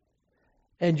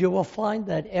 And you will find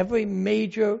that every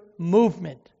major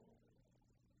movement,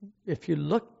 if you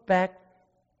look back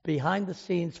behind the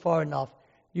scenes far enough,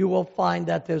 you will find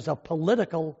that there's a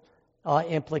political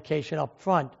implication up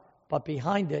front, but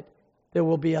behind it, there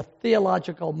will be a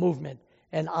theological movement.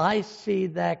 And I see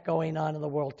that going on in the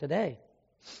world today.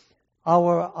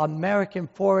 Our American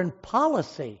foreign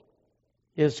policy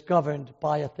is governed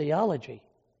by a theology.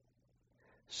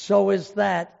 So is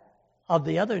that of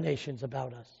the other nations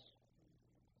about us.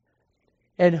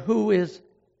 And who is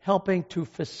helping to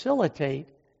facilitate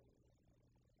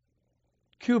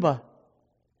Cuba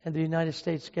and the United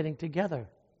States getting together.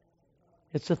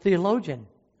 It's a theologian,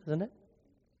 isn't it?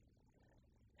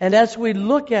 And as we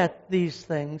look at these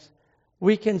things,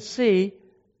 we can see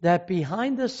that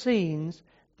behind the scenes,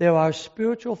 there are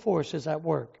spiritual forces at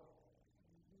work.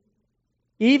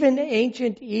 Even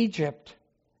ancient Egypt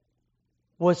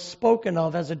was spoken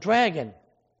of as a dragon.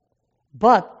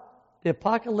 But the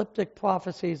apocalyptic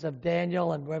prophecies of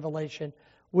Daniel and Revelation,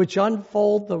 which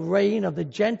unfold the reign of the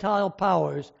Gentile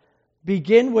powers,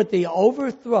 begin with the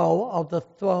overthrow of the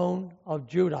throne of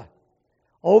Judah,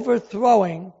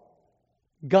 overthrowing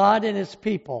God and His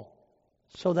people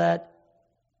so that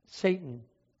Satan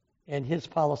and his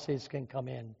policies can come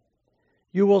in.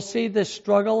 You will see this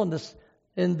struggle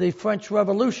in the French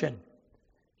Revolution.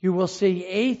 You will see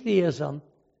atheism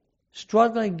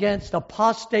struggling against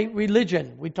apostate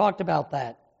religion. We talked about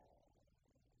that.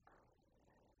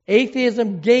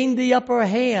 Atheism gained the upper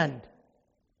hand.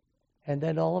 And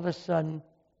then all of a sudden,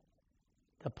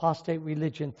 the apostate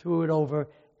religion threw it over,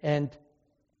 and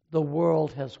the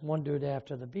world has wandered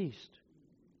after the beast.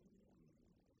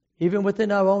 Even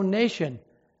within our own nation,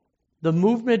 the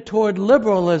movement toward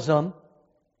liberalism,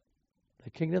 the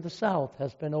King of the South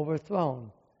has been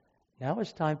overthrown. Now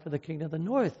it's time for the King of the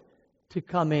North to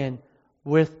come in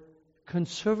with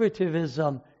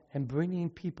conservatism and bringing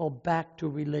people back to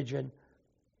religion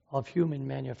of human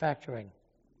manufacturing.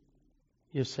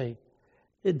 You see,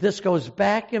 this goes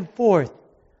back and forth,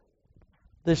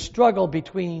 the struggle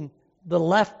between the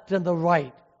left and the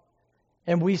right.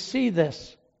 And we see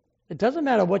this. It doesn't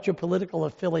matter what your political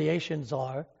affiliations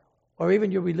are, or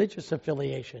even your religious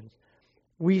affiliations.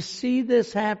 We see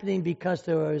this happening because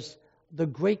there is the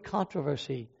great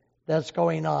controversy that's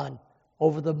going on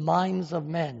over the minds of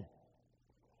men.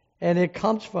 And it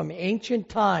comes from ancient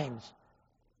times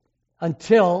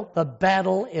until the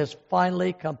battle is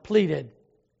finally completed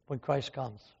when Christ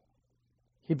comes.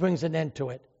 He brings an end to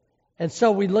it. And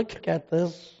so we look at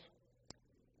this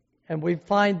and we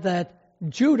find that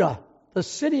Judah, the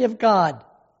city of God,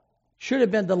 should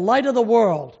have been the light of the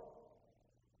world.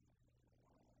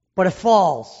 But it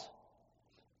falls.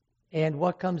 And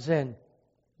what comes in?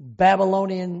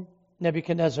 Babylonian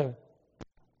Nebuchadnezzar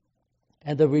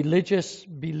and the religious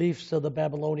beliefs of the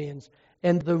Babylonians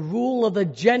and the rule of the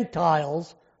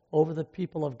Gentiles over the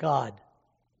people of God,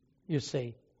 you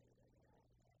see.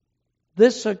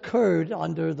 This occurred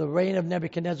under the reign of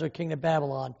Nebuchadnezzar, king of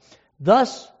Babylon,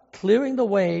 thus clearing the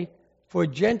way for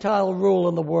Gentile rule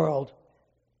in the world.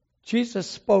 Jesus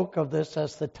spoke of this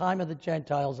as the time of the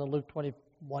Gentiles in Luke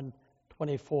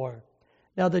 21:24.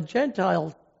 Now the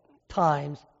Gentile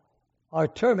times are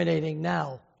terminating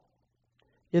now.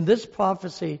 In this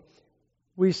prophecy,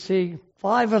 we see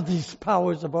 5 of these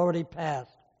powers have already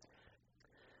passed.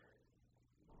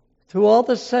 Through all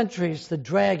the centuries, the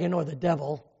dragon or the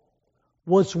devil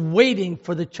was waiting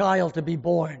for the child to be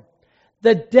born.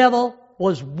 The devil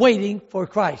was waiting for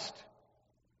Christ.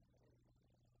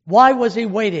 Why was he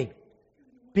waiting?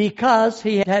 Because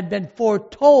he had been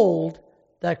foretold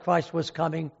that Christ was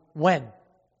coming. When?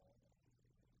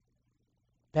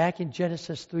 Back in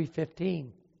Genesis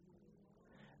 3:15.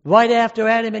 Right after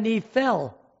Adam and Eve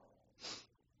fell,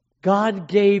 God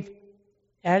gave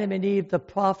Adam and Eve the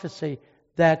prophecy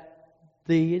that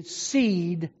the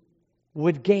seed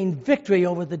would gain victory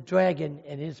over the dragon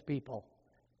and his people.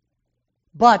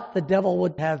 But the devil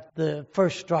would have the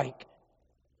first strike.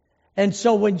 And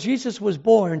so when Jesus was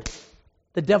born,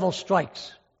 the devil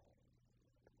strikes.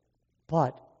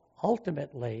 But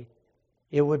ultimately,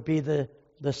 it would be the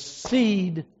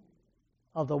seed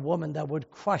of the woman that would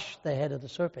crush the head of the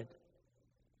serpent.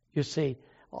 You see.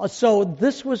 So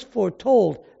this was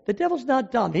foretold. The devil's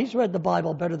not dumb. He's read the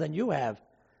Bible better than you have.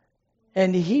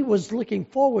 And he was looking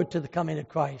forward to the coming of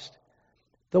Christ.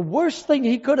 The worst thing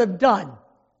he could have done,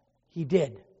 he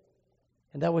did.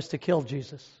 And that was to kill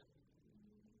Jesus.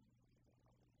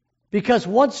 Because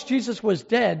once Jesus was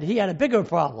dead, he had a bigger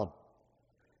problem.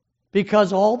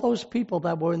 Because all those people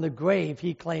that were in the grave,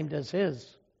 he claimed as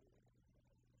his.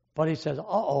 But he says,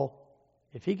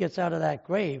 if he gets out of that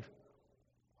grave,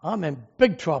 I'm in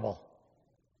big trouble.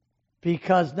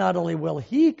 Because not only will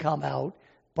he come out,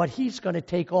 but he's going to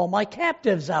take all my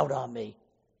captives out on me.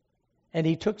 And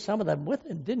he took some of them with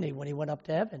him, didn't he, when he went up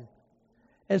to heaven?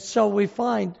 And so we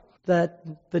find that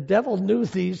the devil knew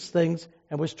these things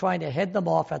and was trying to head them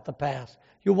off at the pass.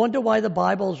 You wonder why the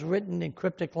Bible is written in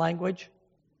cryptic language?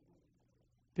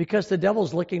 Because the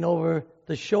devil's looking over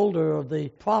the shoulder of the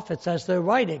prophets as they're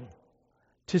writing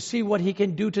to see what he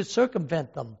can do to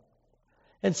circumvent them.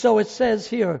 And so it says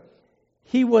here,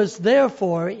 he was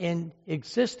therefore in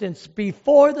existence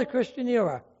before the Christian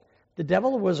era. The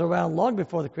devil was around long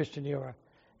before the Christian era.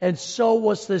 And so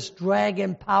was this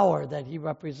dragon power that he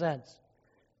represents.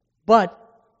 But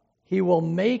he will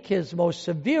make his most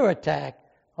severe attack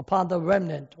upon the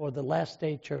remnant or the last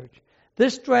day church.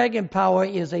 This dragon power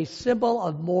is a symbol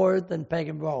of more than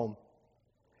pagan Rome.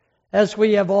 As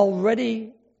we have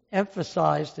already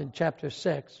emphasized in chapter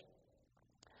 6,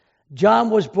 John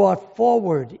was brought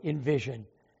forward in vision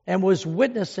and was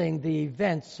witnessing the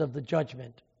events of the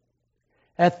judgment.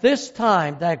 At this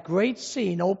time, that great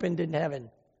scene opened in heaven,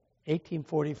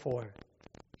 1844.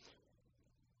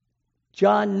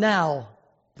 John now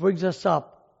brings us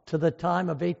up to the time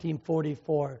of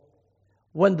 1844,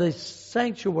 when the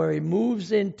sanctuary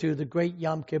moves into the great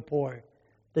Yom Kippur,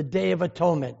 the Day of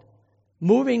Atonement,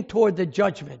 moving toward the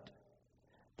judgment.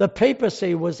 The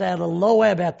papacy was at a low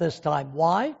ebb at this time.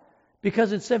 Why?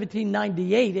 Because in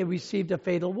 1798 it received a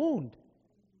fatal wound,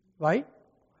 right?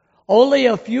 Only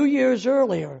a few years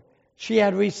earlier, she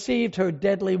had received her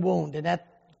deadly wound. And at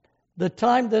the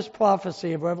time this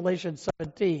prophecy of Revelation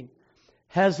 17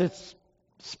 has its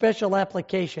special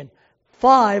application,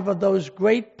 5 of those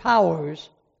great powers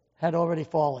had already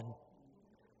fallen.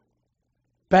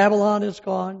 Babylon is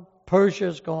gone, Persia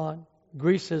is gone,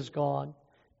 Greece is gone,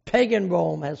 pagan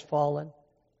Rome has fallen,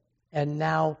 and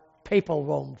now papal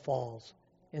Rome falls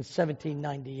in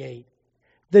 1798.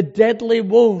 The deadly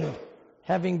wound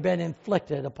having been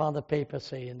inflicted upon the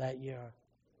papacy in that year.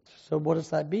 So what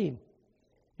does that mean?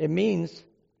 It means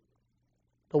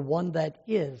the one that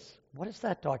is. What is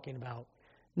that talking about?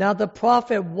 Now the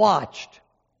prophet watched.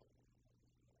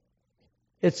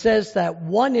 It says that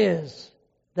one is,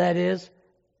 that is,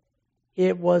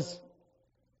 it was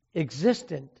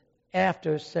existent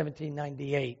after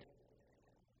 1798.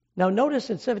 Now notice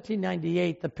in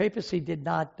 1798 the papacy did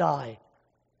not die.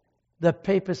 The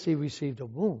papacy received a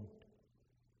wound.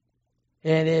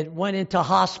 And it went into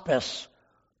hospice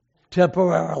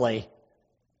temporarily.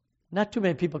 Not too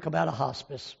many people come out of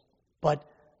hospice, but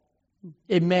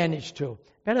it managed to.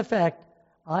 Matter of fact,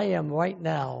 I am right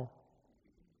now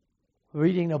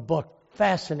reading a book,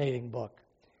 fascinating book.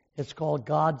 It's called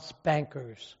God's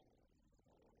Bankers.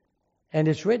 And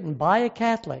it's written by a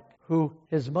Catholic who,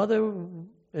 his mother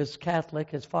is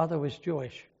Catholic, his father was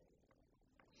Jewish.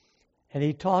 And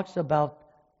he talks about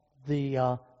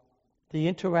the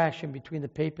interaction between the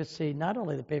papacy, not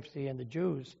only the papacy and the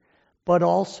Jews, but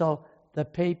also the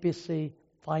papacy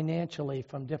financially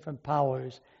from different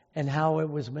powers and how it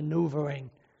was maneuvering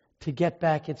to get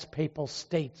back its papal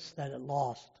states that it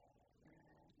lost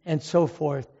and so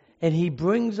forth. And he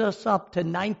brings us up to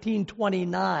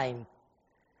 1929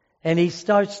 and he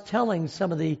starts telling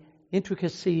some of the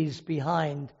intricacies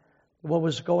behind what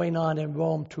was going on in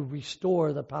Rome to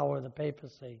restore the power of the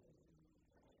papacy.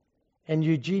 And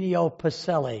Eugenio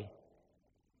Pacelli,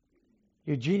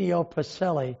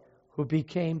 who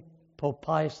became Pope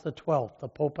Pius XII, the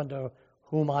Pope under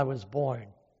whom I was born,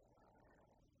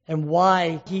 and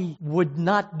why he would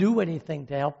not do anything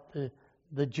to help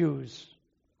the Jews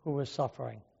who were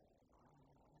suffering.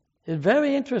 It's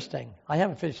very interesting. I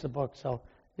haven't finished the book, so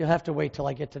you'll have to wait till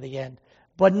I get to the end.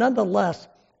 But nonetheless,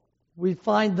 we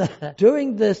find that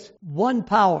during this one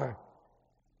power,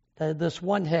 this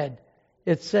one head,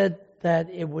 it said that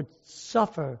it would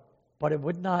suffer, but it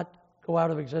would not go out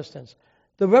of existence.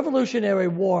 The Revolutionary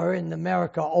War in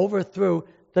America overthrew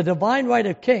the divine right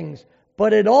of kings,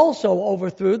 but it also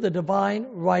overthrew the divine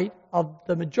right of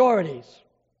the majorities.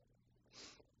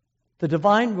 The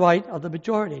divine right of the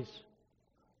majorities.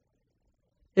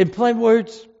 In plain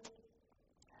words,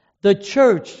 the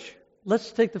church,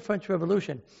 let's take the French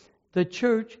Revolution. The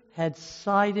church had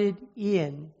sided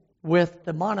in with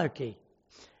the monarchy.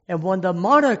 And when the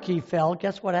monarchy fell,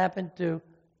 guess what happened to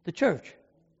the church?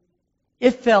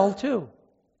 It fell too.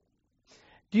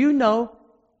 Do you know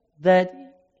that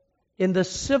in the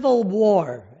Civil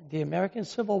War, the American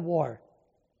Civil War,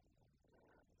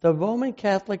 the Roman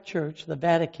Catholic Church, the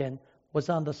Vatican, was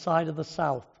on the side of the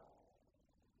South?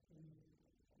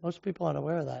 Most people aren't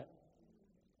aware of that.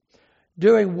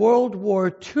 During World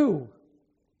War II,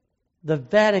 the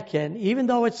Vatican, even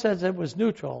though it says it was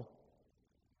neutral,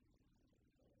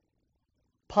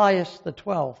 Pius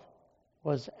XII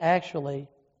was actually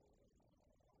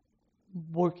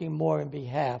working more in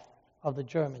behalf of the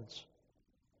Germans.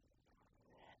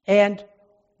 And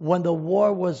when the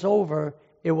war was over,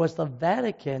 it was the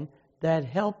Vatican that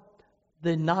helped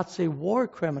the Nazi war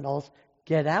criminals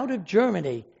get out of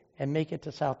Germany and make it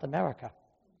to South America.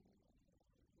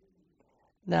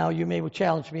 Now, you may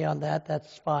challenge me on that.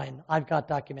 That's fine. I've got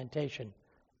documentation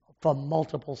from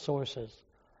multiple sources.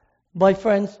 My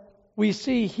friends, we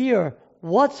see here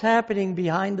what's happening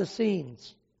behind the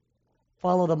scenes.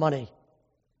 Follow the money.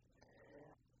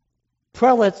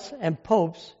 Prelates and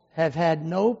popes have had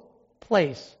no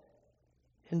place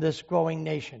in this growing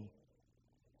nation.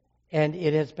 And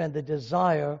it has been the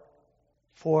desire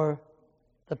for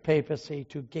the papacy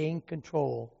to gain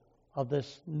control of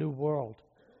this new world.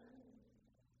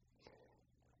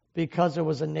 Because it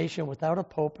was a nation without a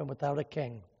pope and without a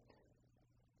king.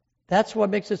 That's what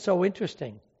makes it so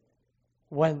interesting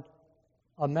when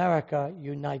America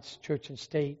unites church and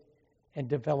state and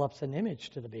develops an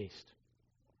image to the beast.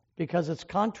 Because it's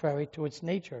contrary to its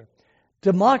nature.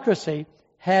 Democracy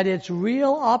had its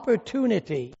real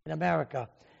opportunity in America.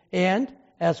 And,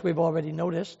 as we've already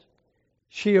noticed,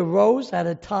 she arose at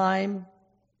a time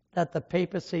that the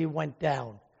papacy went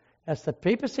down. As the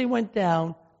papacy went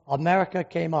down, America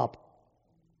came up.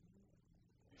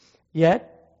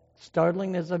 Yet,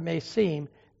 startling as it may seem,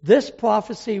 this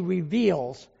prophecy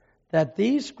reveals that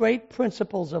these great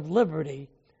principles of liberty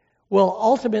will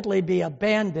ultimately be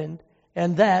abandoned,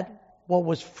 and that what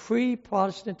was free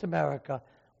Protestant America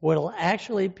will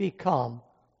actually become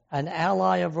an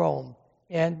ally of Rome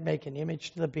and make an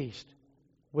image to the beast,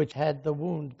 which had the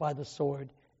wound by the sword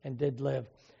and did live.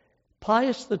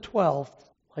 Pius XII,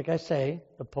 like I say,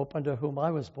 the Pope under whom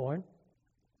I was born,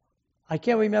 I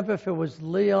can't remember if it was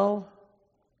Leo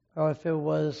or if it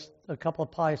was a couple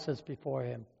of Piuses before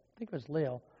him. I think it was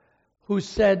Leo, who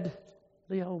said,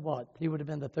 Leo what? He would have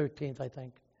been the 13th, I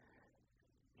think.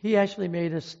 He actually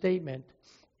made a statement,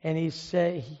 and he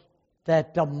said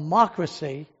that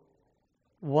democracy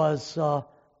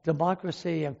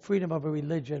and freedom of a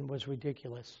religion was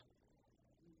ridiculous,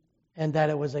 and that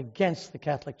it was against the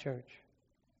Catholic Church.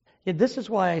 And this is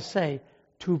why I say,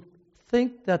 to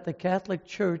think that the Catholic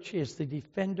Church is the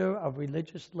defender of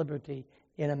religious liberty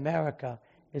in America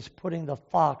is putting the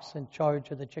fox in charge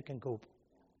of the chicken coop.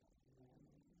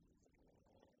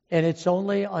 And it's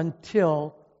only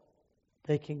until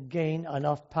they can gain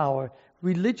enough power.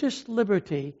 Religious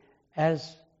liberty,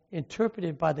 as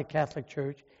interpreted by the Catholic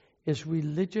Church, is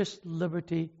religious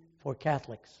liberty for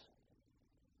Catholics.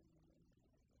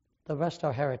 The rest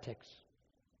are heretics.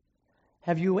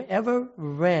 Have you ever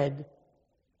read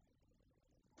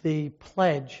the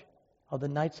pledge of the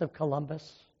Knights of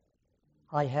Columbus?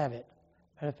 I have it.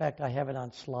 Matter of fact, I have it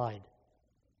on slide.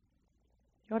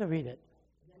 You ought to read it.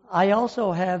 I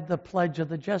also have the pledge of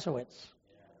the Jesuits.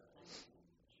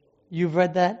 You've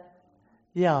read that?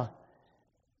 Yeah.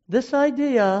 This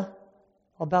idea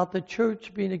about the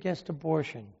church being against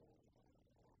abortion.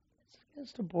 It's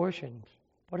against abortion.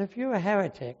 But if you're a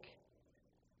heretic,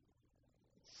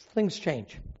 things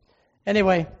change.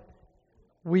 Anyway,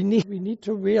 we need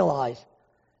to realize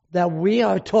that we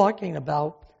are talking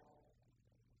about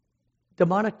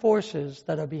demonic forces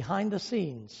that are behind the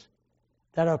scenes,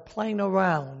 that are playing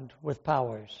around with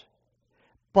powers.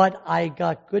 But I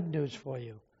got good news for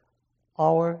you.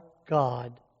 Our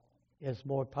God is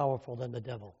more powerful than the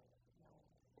devil.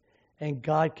 And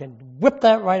God can whip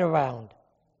that right around.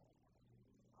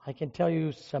 I can tell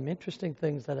you some interesting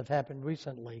things that have happened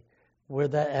recently where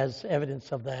that as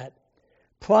evidence of that.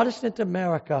 Protestant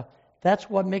America, that's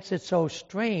what makes it so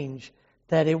strange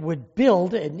that it would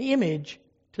build an image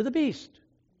to the beast.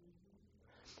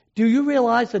 Do you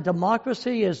realize that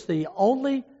democracy is the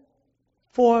only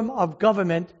form of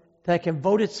government that can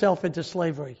vote itself into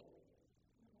slavery?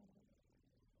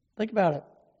 Think about it.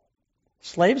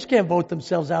 Slaves can't vote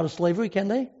themselves out of slavery, can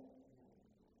they?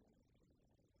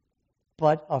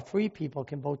 But a free people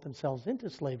can vote themselves into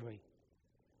slavery.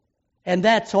 And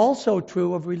that's also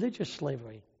true of religious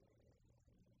slavery.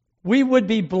 We would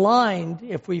be blind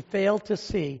if we failed to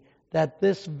see that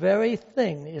this very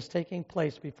thing is taking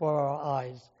place before our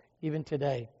eyes, even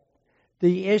today.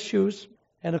 The issues,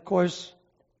 and of course,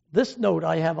 this note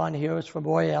I have on here is from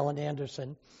Roy Allen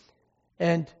Anderson,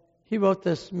 and he wrote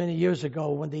this many years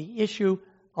ago when the issue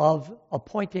of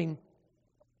appointing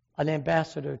an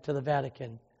ambassador to the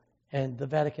Vatican and the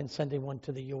Vatican sending one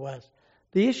to the U.S.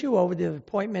 The issue over the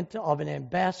appointment of an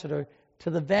ambassador to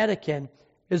the Vatican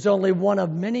is only one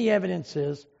of many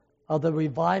evidences of the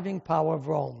reviving power of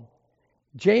Rome.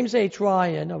 James H.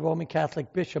 Ryan, a Roman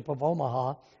Catholic bishop of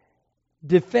Omaha,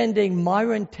 defending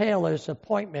Myron Taylor's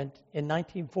appointment in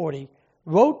 1940,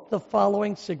 wrote the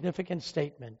following significant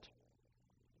statement.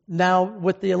 Now,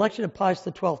 with the election of Pius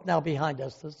XII now behind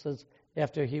us, this is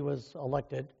after he was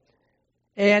elected,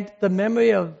 and the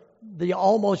memory of the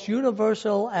almost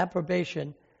universal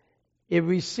approbation it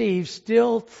receives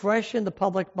still fresh in the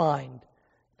public mind,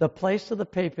 the place of the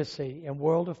papacy in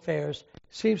world affairs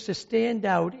seems to stand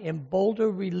out in bolder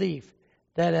relief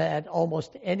than at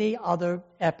almost any other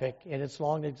epoch in its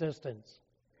long existence.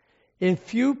 In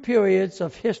few periods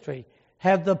of history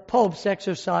have the popes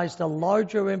exercised a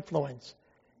larger influence,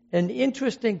 An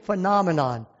interesting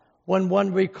phenomenon when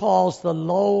one recalls the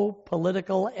low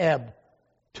political ebb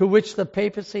to which the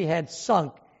papacy had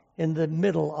sunk in the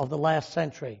middle of the last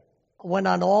century, when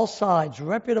on all sides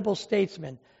reputable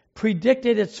statesmen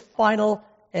predicted its final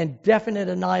and definite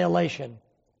annihilation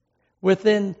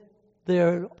within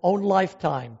their own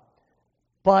lifetime.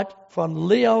 But from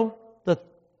Leo,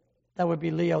 that would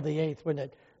be Leo the Eighth,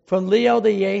 wouldn't it? From Leo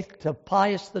the Eighth to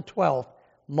Pius the 12th,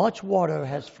 much water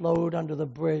has flowed under the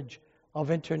bridge of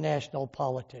international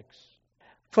politics.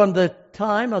 From the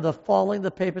time of the falling of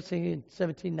the papacy in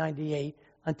 1798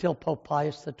 until Pope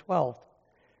Pius the 12th,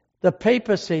 the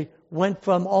papacy went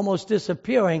from almost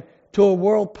disappearing to a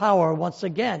world power once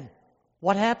again.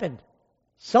 What happened?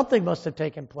 Something must have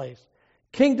taken place.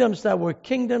 Kingdoms that were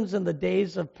kingdoms in the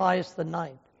days of Pius the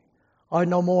Ninth are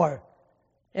no more.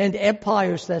 And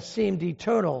empires that seemed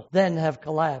eternal then have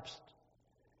collapsed.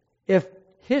 If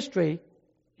history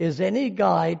is any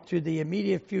guide to the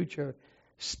immediate future,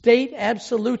 state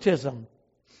absolutism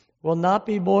will not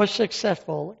be more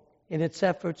successful in its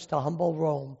efforts to humble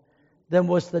Rome than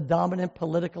was the dominant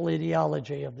political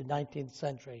ideology of the 19th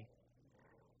century.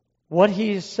 What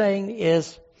he is saying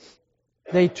is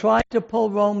they tried to pull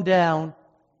Rome down,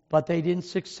 but they didn't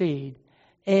succeed.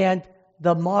 And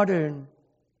the modern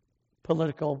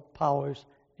political powers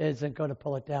isn't going to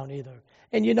pull it down either.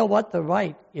 And you know what? They're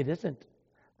right. It isn't.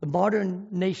 The modern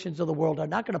nations of the world are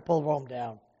not going to pull Rome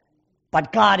down.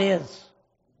 But God is.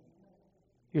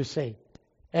 You see.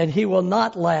 And he will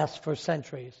not last for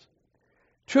centuries.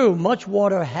 True, much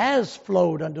water has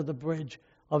flowed under the bridge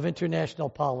of international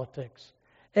politics.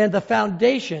 And the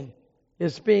foundation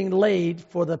is being laid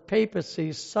for the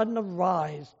papacy's sudden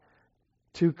rise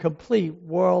to complete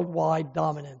worldwide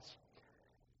dominance.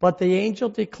 But the angel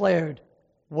declared,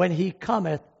 when he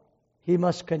cometh, he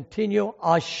must continue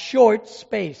a short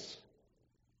space.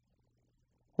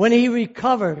 When he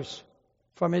recovers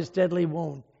from his deadly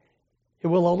wound, it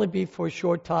will only be for a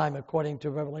short time, according to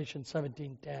Revelation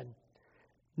 17:10.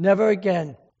 Never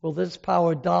again will this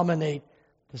power dominate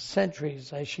the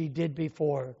centuries as she did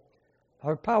before.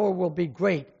 Her power will be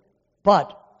great,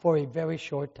 but for a very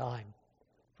short time.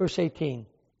 Verse 18.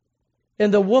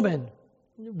 And the woman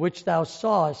which thou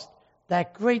sawest,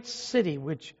 that great city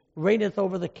which reigneth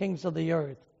over the kings of the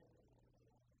earth,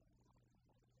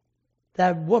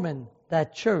 that woman,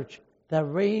 that church that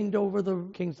reigned over the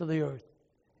kings of the earth,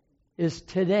 is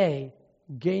today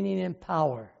gaining in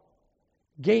power,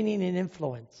 gaining in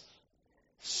influence,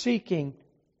 seeking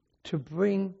to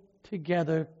bring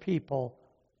together people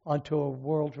onto a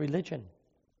world religion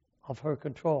of her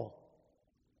control.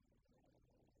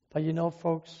 But you know,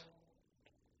 folks,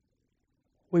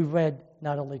 we read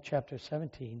not only chapter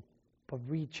 17, but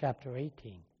read chapter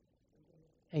 18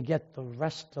 and get the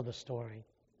rest of the story.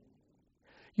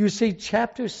 You see,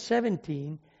 chapter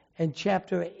 17 and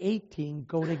chapter 18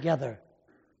 go together.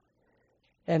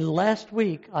 And last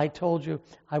week I told you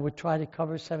I would try to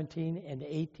cover 17 and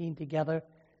 18 together.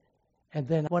 And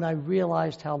then when I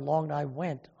realized how long I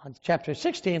went on chapter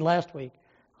 16 last week,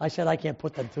 I said I can't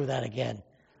put them through that again.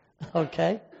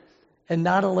 Okay? And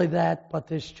not only that, but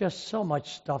there's just so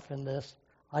much stuff in this.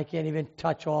 I can't even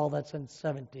touch all that's in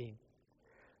 17.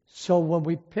 So when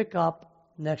we pick up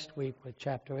next week with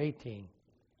chapter 18,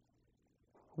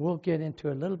 we'll get into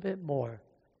a little bit more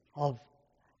of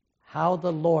how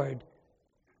the Lord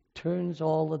turns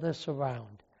all of this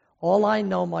around. All I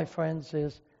know, my friends,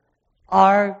 is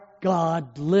our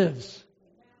God lives.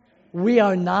 We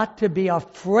are not to be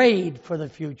afraid for the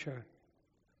future.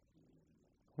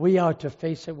 We are to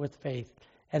face it with faith.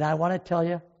 And I want to tell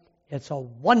you, it's a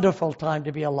wonderful time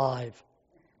to be alive.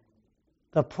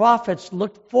 The prophets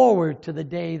looked forward to the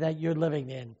day that you're living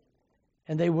in,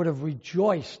 and they would have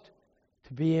rejoiced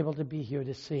to be able to be here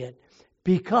to see it.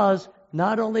 Because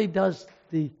not only does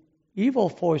the evil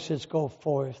forces go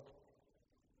forth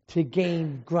to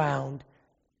gain ground,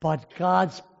 but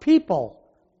God's people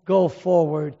go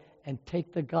forward and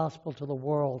take the gospel to the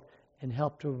world and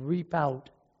help to reap out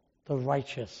the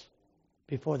righteous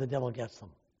before the devil gets them.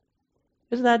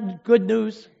 Isn't that good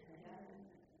news?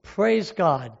 Praise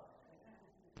God.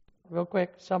 Real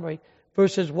quick summary.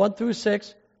 Verses 1 through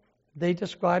 6, they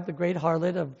describe the great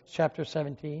harlot of chapter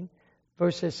 17.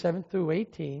 Verses 7 through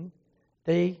 18,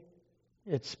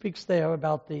 it speaks there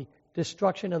about the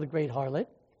destruction of the great harlot.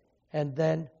 And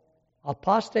then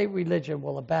apostate religion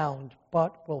will abound,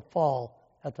 but will fall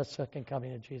at the second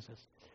coming of Jesus.